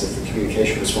thing is if the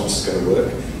communication response is going to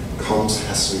work, comms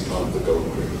has to be part of the golden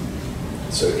group.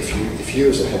 So if you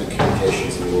as a head of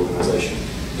communications in your organisation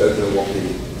don't know what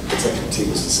the technical team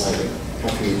is deciding, how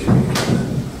can you communicate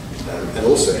that? And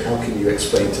also, how can you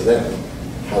explain to them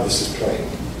how this is playing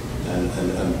and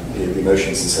the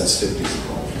emotions and sensitivities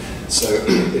involved? So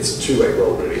it's a two-way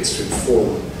role, really. It's to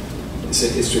inform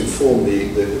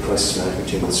the crisis management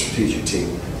team, the strategic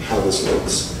team, how this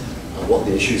looks and what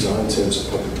the issues are in terms of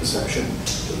public perception,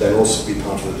 but then also be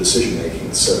part of the decision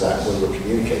making so that when we're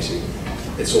communicating,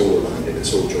 it's all aligned and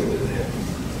it's all joined at the hip.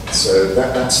 So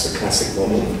that's the classic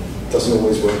model. Doesn't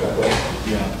always work that way.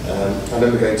 Yeah. I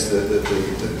remember going to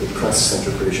the crisis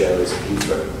centre of British Airways at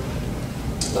Heathrow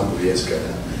a number of years ago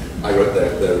now. I wrote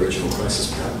their original crisis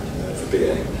plan for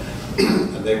BA,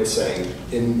 and they were saying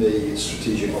in the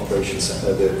strategic operations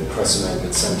centre, the crisis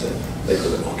management centre, they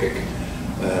call it OCIC.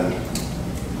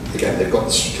 Again, they've got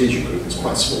the strategic group, it's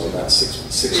quite small, about six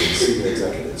senior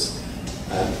executives,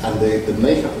 and the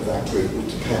makeup of that group will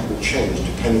change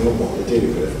depending on what they're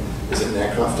dealing with. Is it an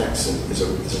aircraft accident? Is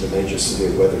it a major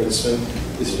severe weather incident?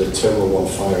 Is it a Terminal 1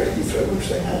 fire at Heathrow, which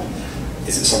they had?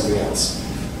 Is it something else?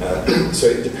 So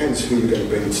it depends who you're going to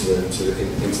bring into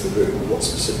the group and what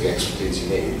specific expertise you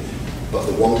need. But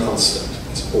the one constant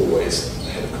is always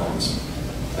the head of comms.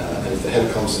 And if the head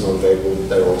of comms is not available,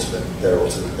 they're ultimate.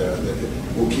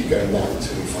 We'll keep going down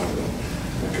until we find them,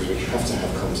 because we have to have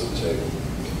comms at the table.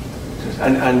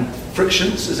 And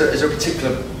frictions? Is there a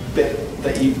particular bit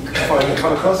that you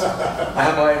come across? I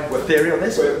have my theory on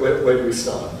this. Where do we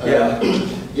start?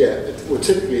 Well,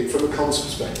 typically, from a comms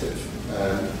perspective,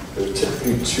 there are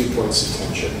typically 2 points of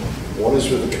tension. One is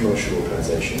with the commercial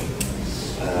organisation,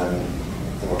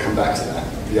 and I'll come back to that.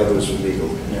 The other is with legal.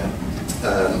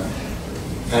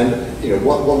 And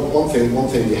one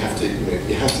thing you have to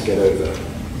get over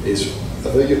is,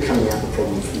 although you're coming at the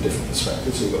problem from different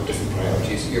perspectives, you've got different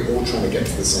priorities, you're all trying to get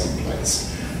to the same place.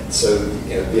 So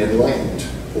the enlightened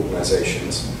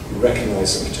organisations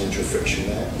recognise the potential friction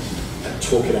there and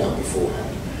talk it out beforehand.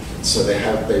 So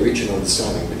they reach an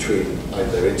understanding between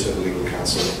either their internal legal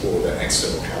counsel or their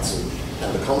external counsel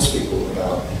and the comms people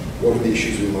about what are the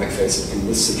issues we might face in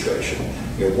this situation.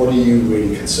 What are you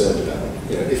really concerned about?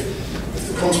 If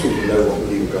the comms people know what the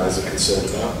legal guys are concerned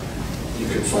about, you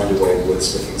can find a way of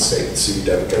wordsmithing the statement so you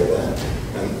don't go there.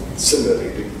 And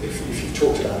similarly, if you've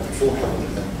talked about it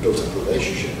beforehand and built up a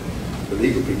relationship, the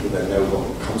legal people then know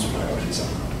what comms priorities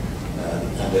are.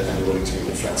 And they're willing to be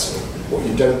flexible. What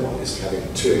you don't want is having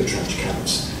two entrenched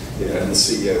camps, and the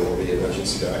CEO or the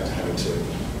emergency director having to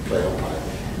play umpire.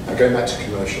 Now going back to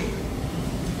commercial,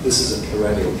 this is a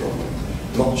perennial problem,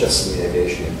 not just in the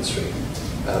aviation industry,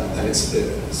 and it's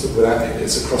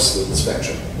across the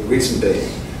spectrum. The reason being,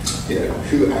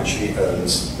 who actually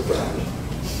owns the brand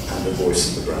and the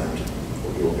voice of the brand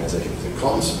or the organisation? Is it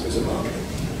comms or is it marketing?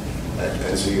 It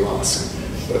depends who you ask.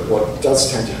 But what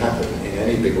does tend to happen in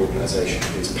any big organisation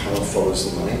is power follows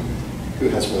the money. Who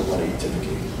has more money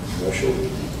typically? Commercial,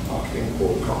 marketing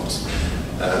or comms.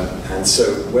 And so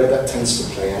where that tends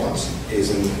to play out is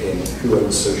in who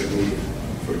owns social media,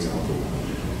 for example.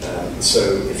 So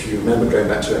if you remember going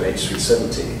back to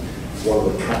MH370, one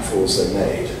of the pratfalls they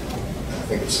made, I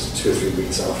think it was 2 or 3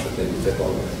 weeks after, maybe a bit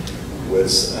longer,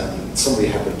 was somebody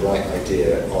had the bright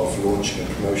idea of launching a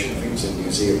promotion, I think it was in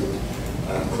New Zealand,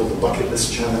 called the Bucket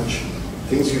List Challenge,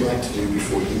 things you like to do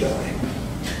before you die.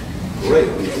 Great,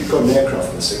 you've got an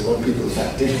aircraft missing, a lot of people in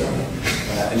fact did die,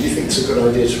 and you think it's a good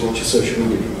idea to launch a social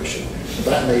media promotion.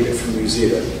 That made it from New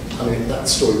Zealand. I mean, that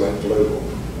story went global.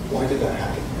 Why did that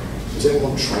happen? Was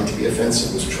anyone trying to be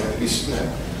offensive? Was trying to be, no,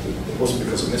 it wasn't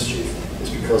because of mischief. It's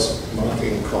because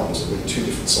marketing and comms were 2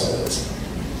 different silos,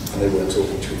 and they weren't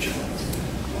talking to each other.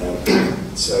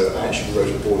 So I actually wrote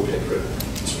a board paper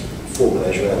for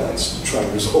Malaysia Airlines to try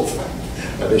and resolve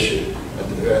that issue.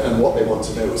 And what they want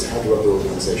to know is how do other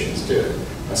organisations do it.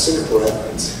 Now, Singapore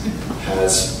Airlines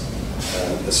has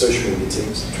a social media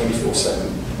team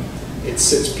 24/7. It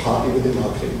sits partly within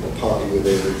marketing or partly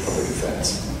within public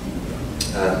affairs.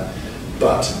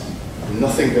 But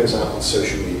nothing goes out on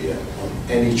social media on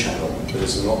any channel that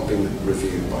has not been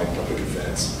reviewed by public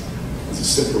affairs. There's a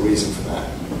simple reason for that.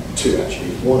 2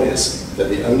 actually. One is that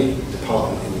the only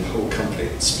department in the whole company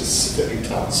specifically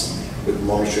tasked with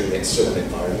monitoring the external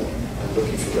environment and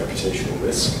looking for reputational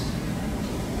risk,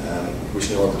 which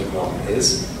no other department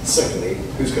is. Secondly,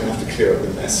 who's going to have to clear up the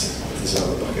mess if there's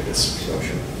another bucket list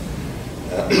promotion?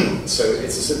 So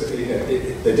it's a simple,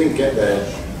 they didn't get there.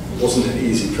 It wasn't an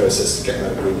easy process to get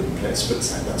that agreement in place, but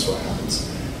that's what happens.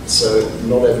 So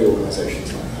not every organisation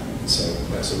is like that. So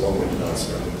that's a long-winded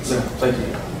answer. No, thank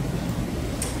you.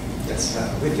 Yes.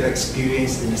 With your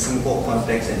experience in the Singapore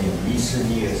context and in recent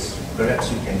years, perhaps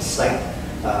you can cite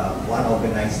one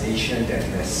organisation that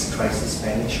has crisis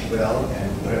managed well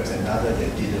and perhaps another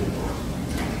that didn't.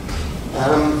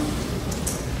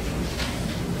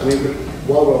 I mean,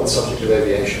 while we're on the subject of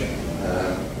aviation,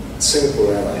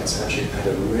 Singapore Airlines actually had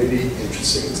a really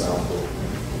interesting example.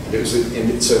 And it was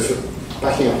so for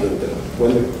backing up a little bit,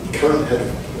 when the current head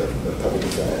of public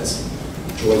affairs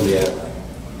joined the airline,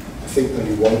 I think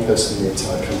only one person in the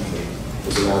entire company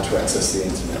was allowed to access the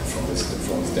internet from his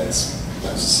desk.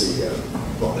 That was the CEO,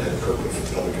 not the head of corporate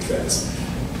public affairs.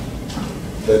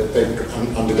 They've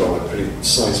undergone a pretty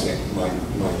seismic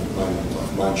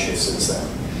mind shift since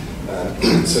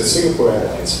then. So Singapore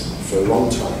Airlines, for a long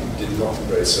time, did not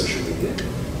embrace social media.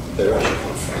 They were actually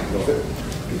quite frightened of it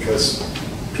because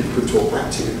people could talk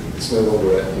back to you. It's no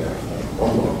longer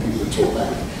online, people could talk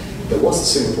back. There was the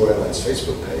Singapore Airlines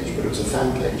Facebook page, but it was a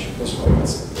fan page. It wasn't like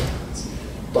Singapore Airlines.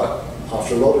 But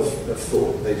after a lot of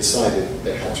thought, they decided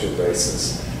they had to embrace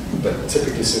this. But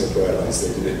typically Singapore Airlines,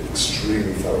 they did it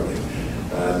extremely thoroughly.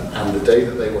 And the day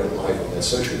that they went live on their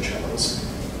social channels,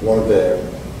 one of their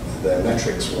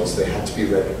metrics was they had to be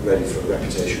ready for a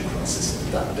reputation crisis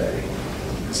that day.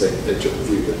 Because they took the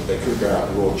view that they could go out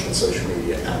and launch on social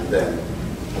media and then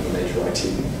have a major IT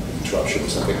interruption or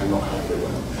something and not handle it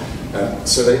well.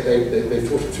 So they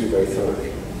thought it through very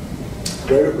thoroughly.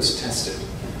 Where it was tested,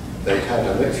 they had, I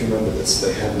don't know if you remember this,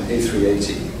 they had an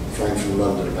A380 flying from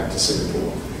London back to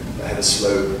Singapore that had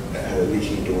a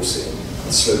leaking door seal,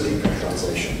 a slow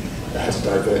depressurization. They had to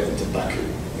divert into Baku,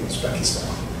 in Uzbekistan.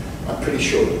 I'm pretty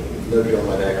sure nobody on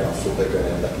that aircraft thought they were going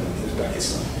to end up in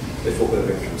Uzbekistan. They thought they were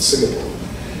going to come to Singapore.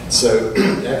 So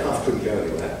the aircraft couldn't go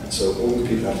anywhere, so all the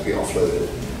people had to be offloaded.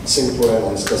 Singapore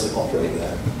Airlines doesn't operate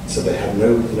there, so they had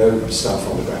no staff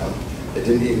on the ground. They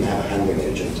didn't even have a handling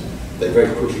agent. They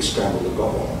very quickly scrambled and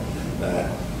got one.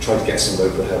 Tried to get some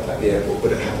local help at the airport,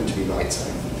 but it happened to be night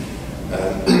time.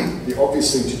 The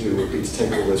obvious thing to do would be to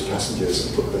take all those passengers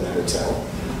and put them in a hotel,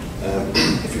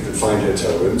 if you could find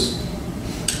hotel rooms,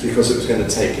 because it was going to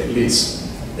take at least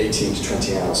 18 to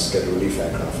 20 hours to get a relief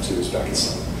aircraft to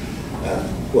Uzbekistan.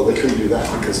 Well, they couldn't do that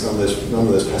because none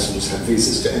of those passengers had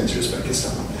visas to enter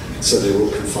Uzbekistan, so they were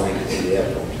all confined in the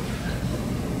airport.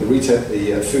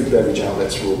 The food and beverage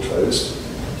outlets were all closed.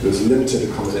 There was limited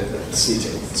accommodation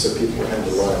seating, so people had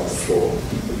to lie on the floor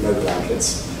with no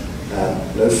blankets,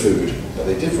 no food, but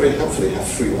they did very helpfully have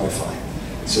free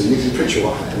Wi-Fi. So you can picture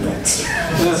what happened next.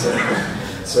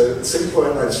 So Singapore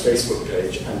Airlines Facebook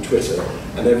page and Twitter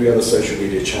and every other social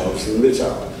media channel was lit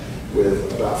up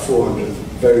with about 400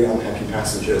 very unhappy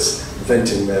passengers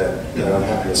venting their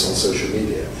unhappiness on social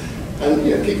media. And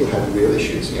people had real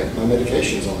issues. My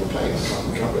medication's on the plane,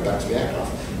 I can't go back to the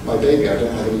aircraft. My baby, I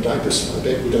don't have any diapers for my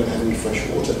baby, we don't have any fresh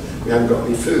water, we haven't got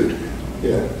any food.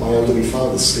 My elderly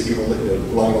father's sleeping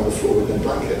on lying on the floor with no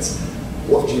blankets.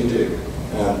 What do you do?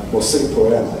 Well,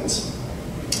 Singapore Airlines,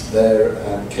 their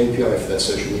KPI for their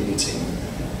social media team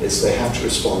is they have to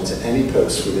respond to any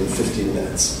post within 15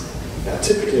 minutes. Now,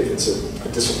 typically, if it's a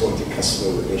disappointing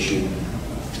customer with an issue,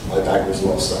 my bag was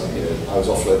lost, I was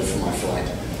offloaded from my flight,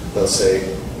 they'll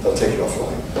take it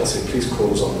offline. They'll say, please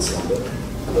call us on this number,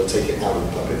 and they'll take it out of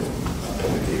the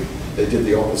public view. They did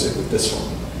the opposite with this one.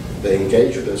 They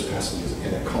engage with those passengers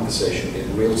in a conversation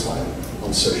in real time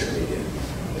on social media.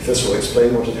 They first of all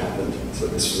explain what had happened, so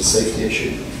this was a safety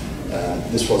issue.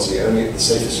 This was the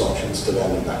safest options to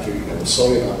land and back. We're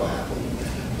sorry about what happened.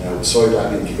 We're sorry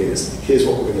about the inconvenience. Here's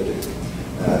what we're going to do.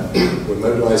 We're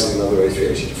mobilizing another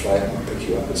A380 to fly and pick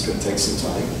you up. It's going to take some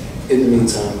time. In the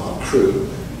meantime, our crew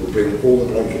will bring all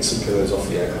the blankets and pillows off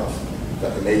the aircraft.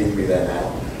 That they may even be there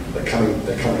now. They're coming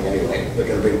anyway. They're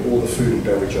going to bring all the food and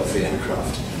beverage off the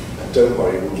aircraft. And don't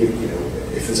worry, we'll give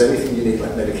if there's anything you need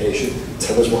like medication,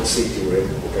 tell us what seat you were in.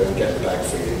 We'll go and get the bag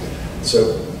for you.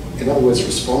 So, in other words,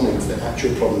 responding to the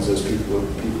actual problems those people were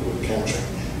encountering.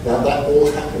 Now, that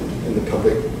all happened in the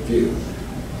public view.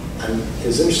 And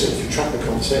it's interesting, if you track the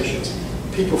conversations,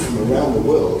 people from around the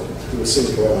world who were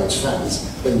Singapore Airlines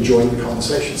fans then joined the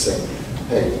conversation saying,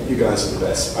 hey, you guys are the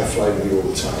best, I fly with you all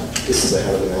the time, this is a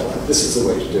hell of an airline, this is the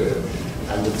way to do it.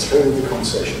 And the tone of the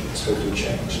conversation totally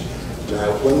changed.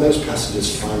 Now, when those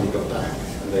passengers finally got back,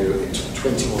 and it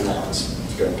took 21 hours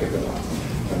to go and pick them up,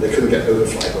 and they couldn't get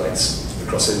overflight rights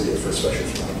across India for a special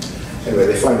flight. Anyway,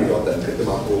 they finally got there and picked them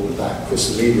up all the back. Of course,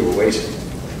 the media were waiting.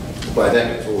 By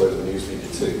then, it was all over the news media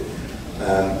too.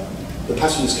 The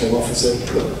passengers came off and said,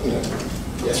 look,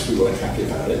 yes, we weren't happy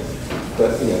about it,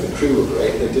 but the crew were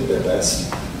great, they did their best.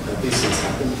 These things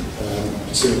happened.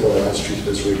 Singapore Airlines treated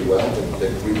us really well, they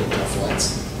rebooked our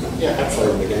flights. Yeah, I'd fly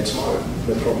them again tomorrow,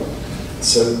 no problem.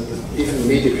 So even the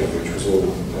media coverage was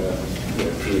all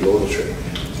pretty laudatory.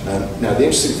 Now, the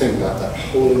interesting thing about that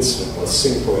whole incident was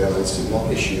Singapore Airlines did not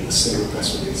issue a single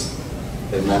press release.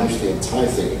 They managed the entire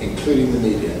thing, including the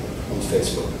media, on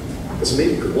Facebook. Because the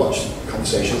media could watch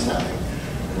conversations happening.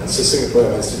 So Singapore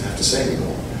Airlines didn't have to say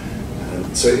anymore.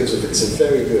 So it's a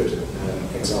very good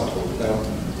example. Now,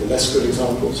 the less good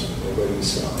examples, where do we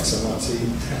start? SMRT?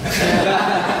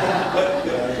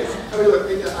 I mean, look,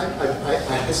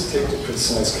 I hesitate to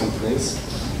criticize companies.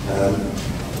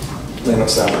 May not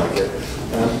sound like it.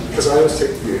 Because I always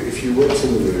take the view, if you weren't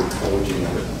in the room, how would you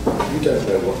know it? You don't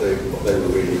know what they were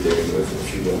really dealing with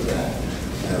if you weren't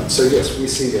there. So yes, we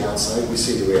see the outside, we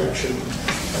see the reaction,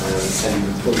 and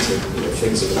you point to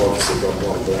things that have obviously gone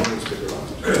wrong, but I'm always big around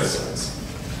to criticize.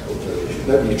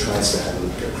 Nobody tries to handle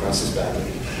a crisis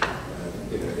badly.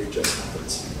 It just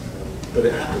happens. But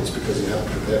it happens because you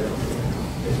haven't prepared properly.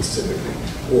 It is typically,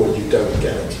 or you don't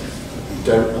get it. You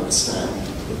don't understand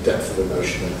the depth of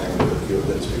emotion and anger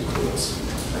that's been caused.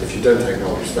 And if you don't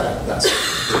acknowledge that, that's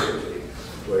typically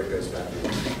where it goes badly.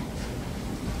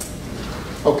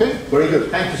 Okay, very good.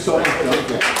 Thank you so much.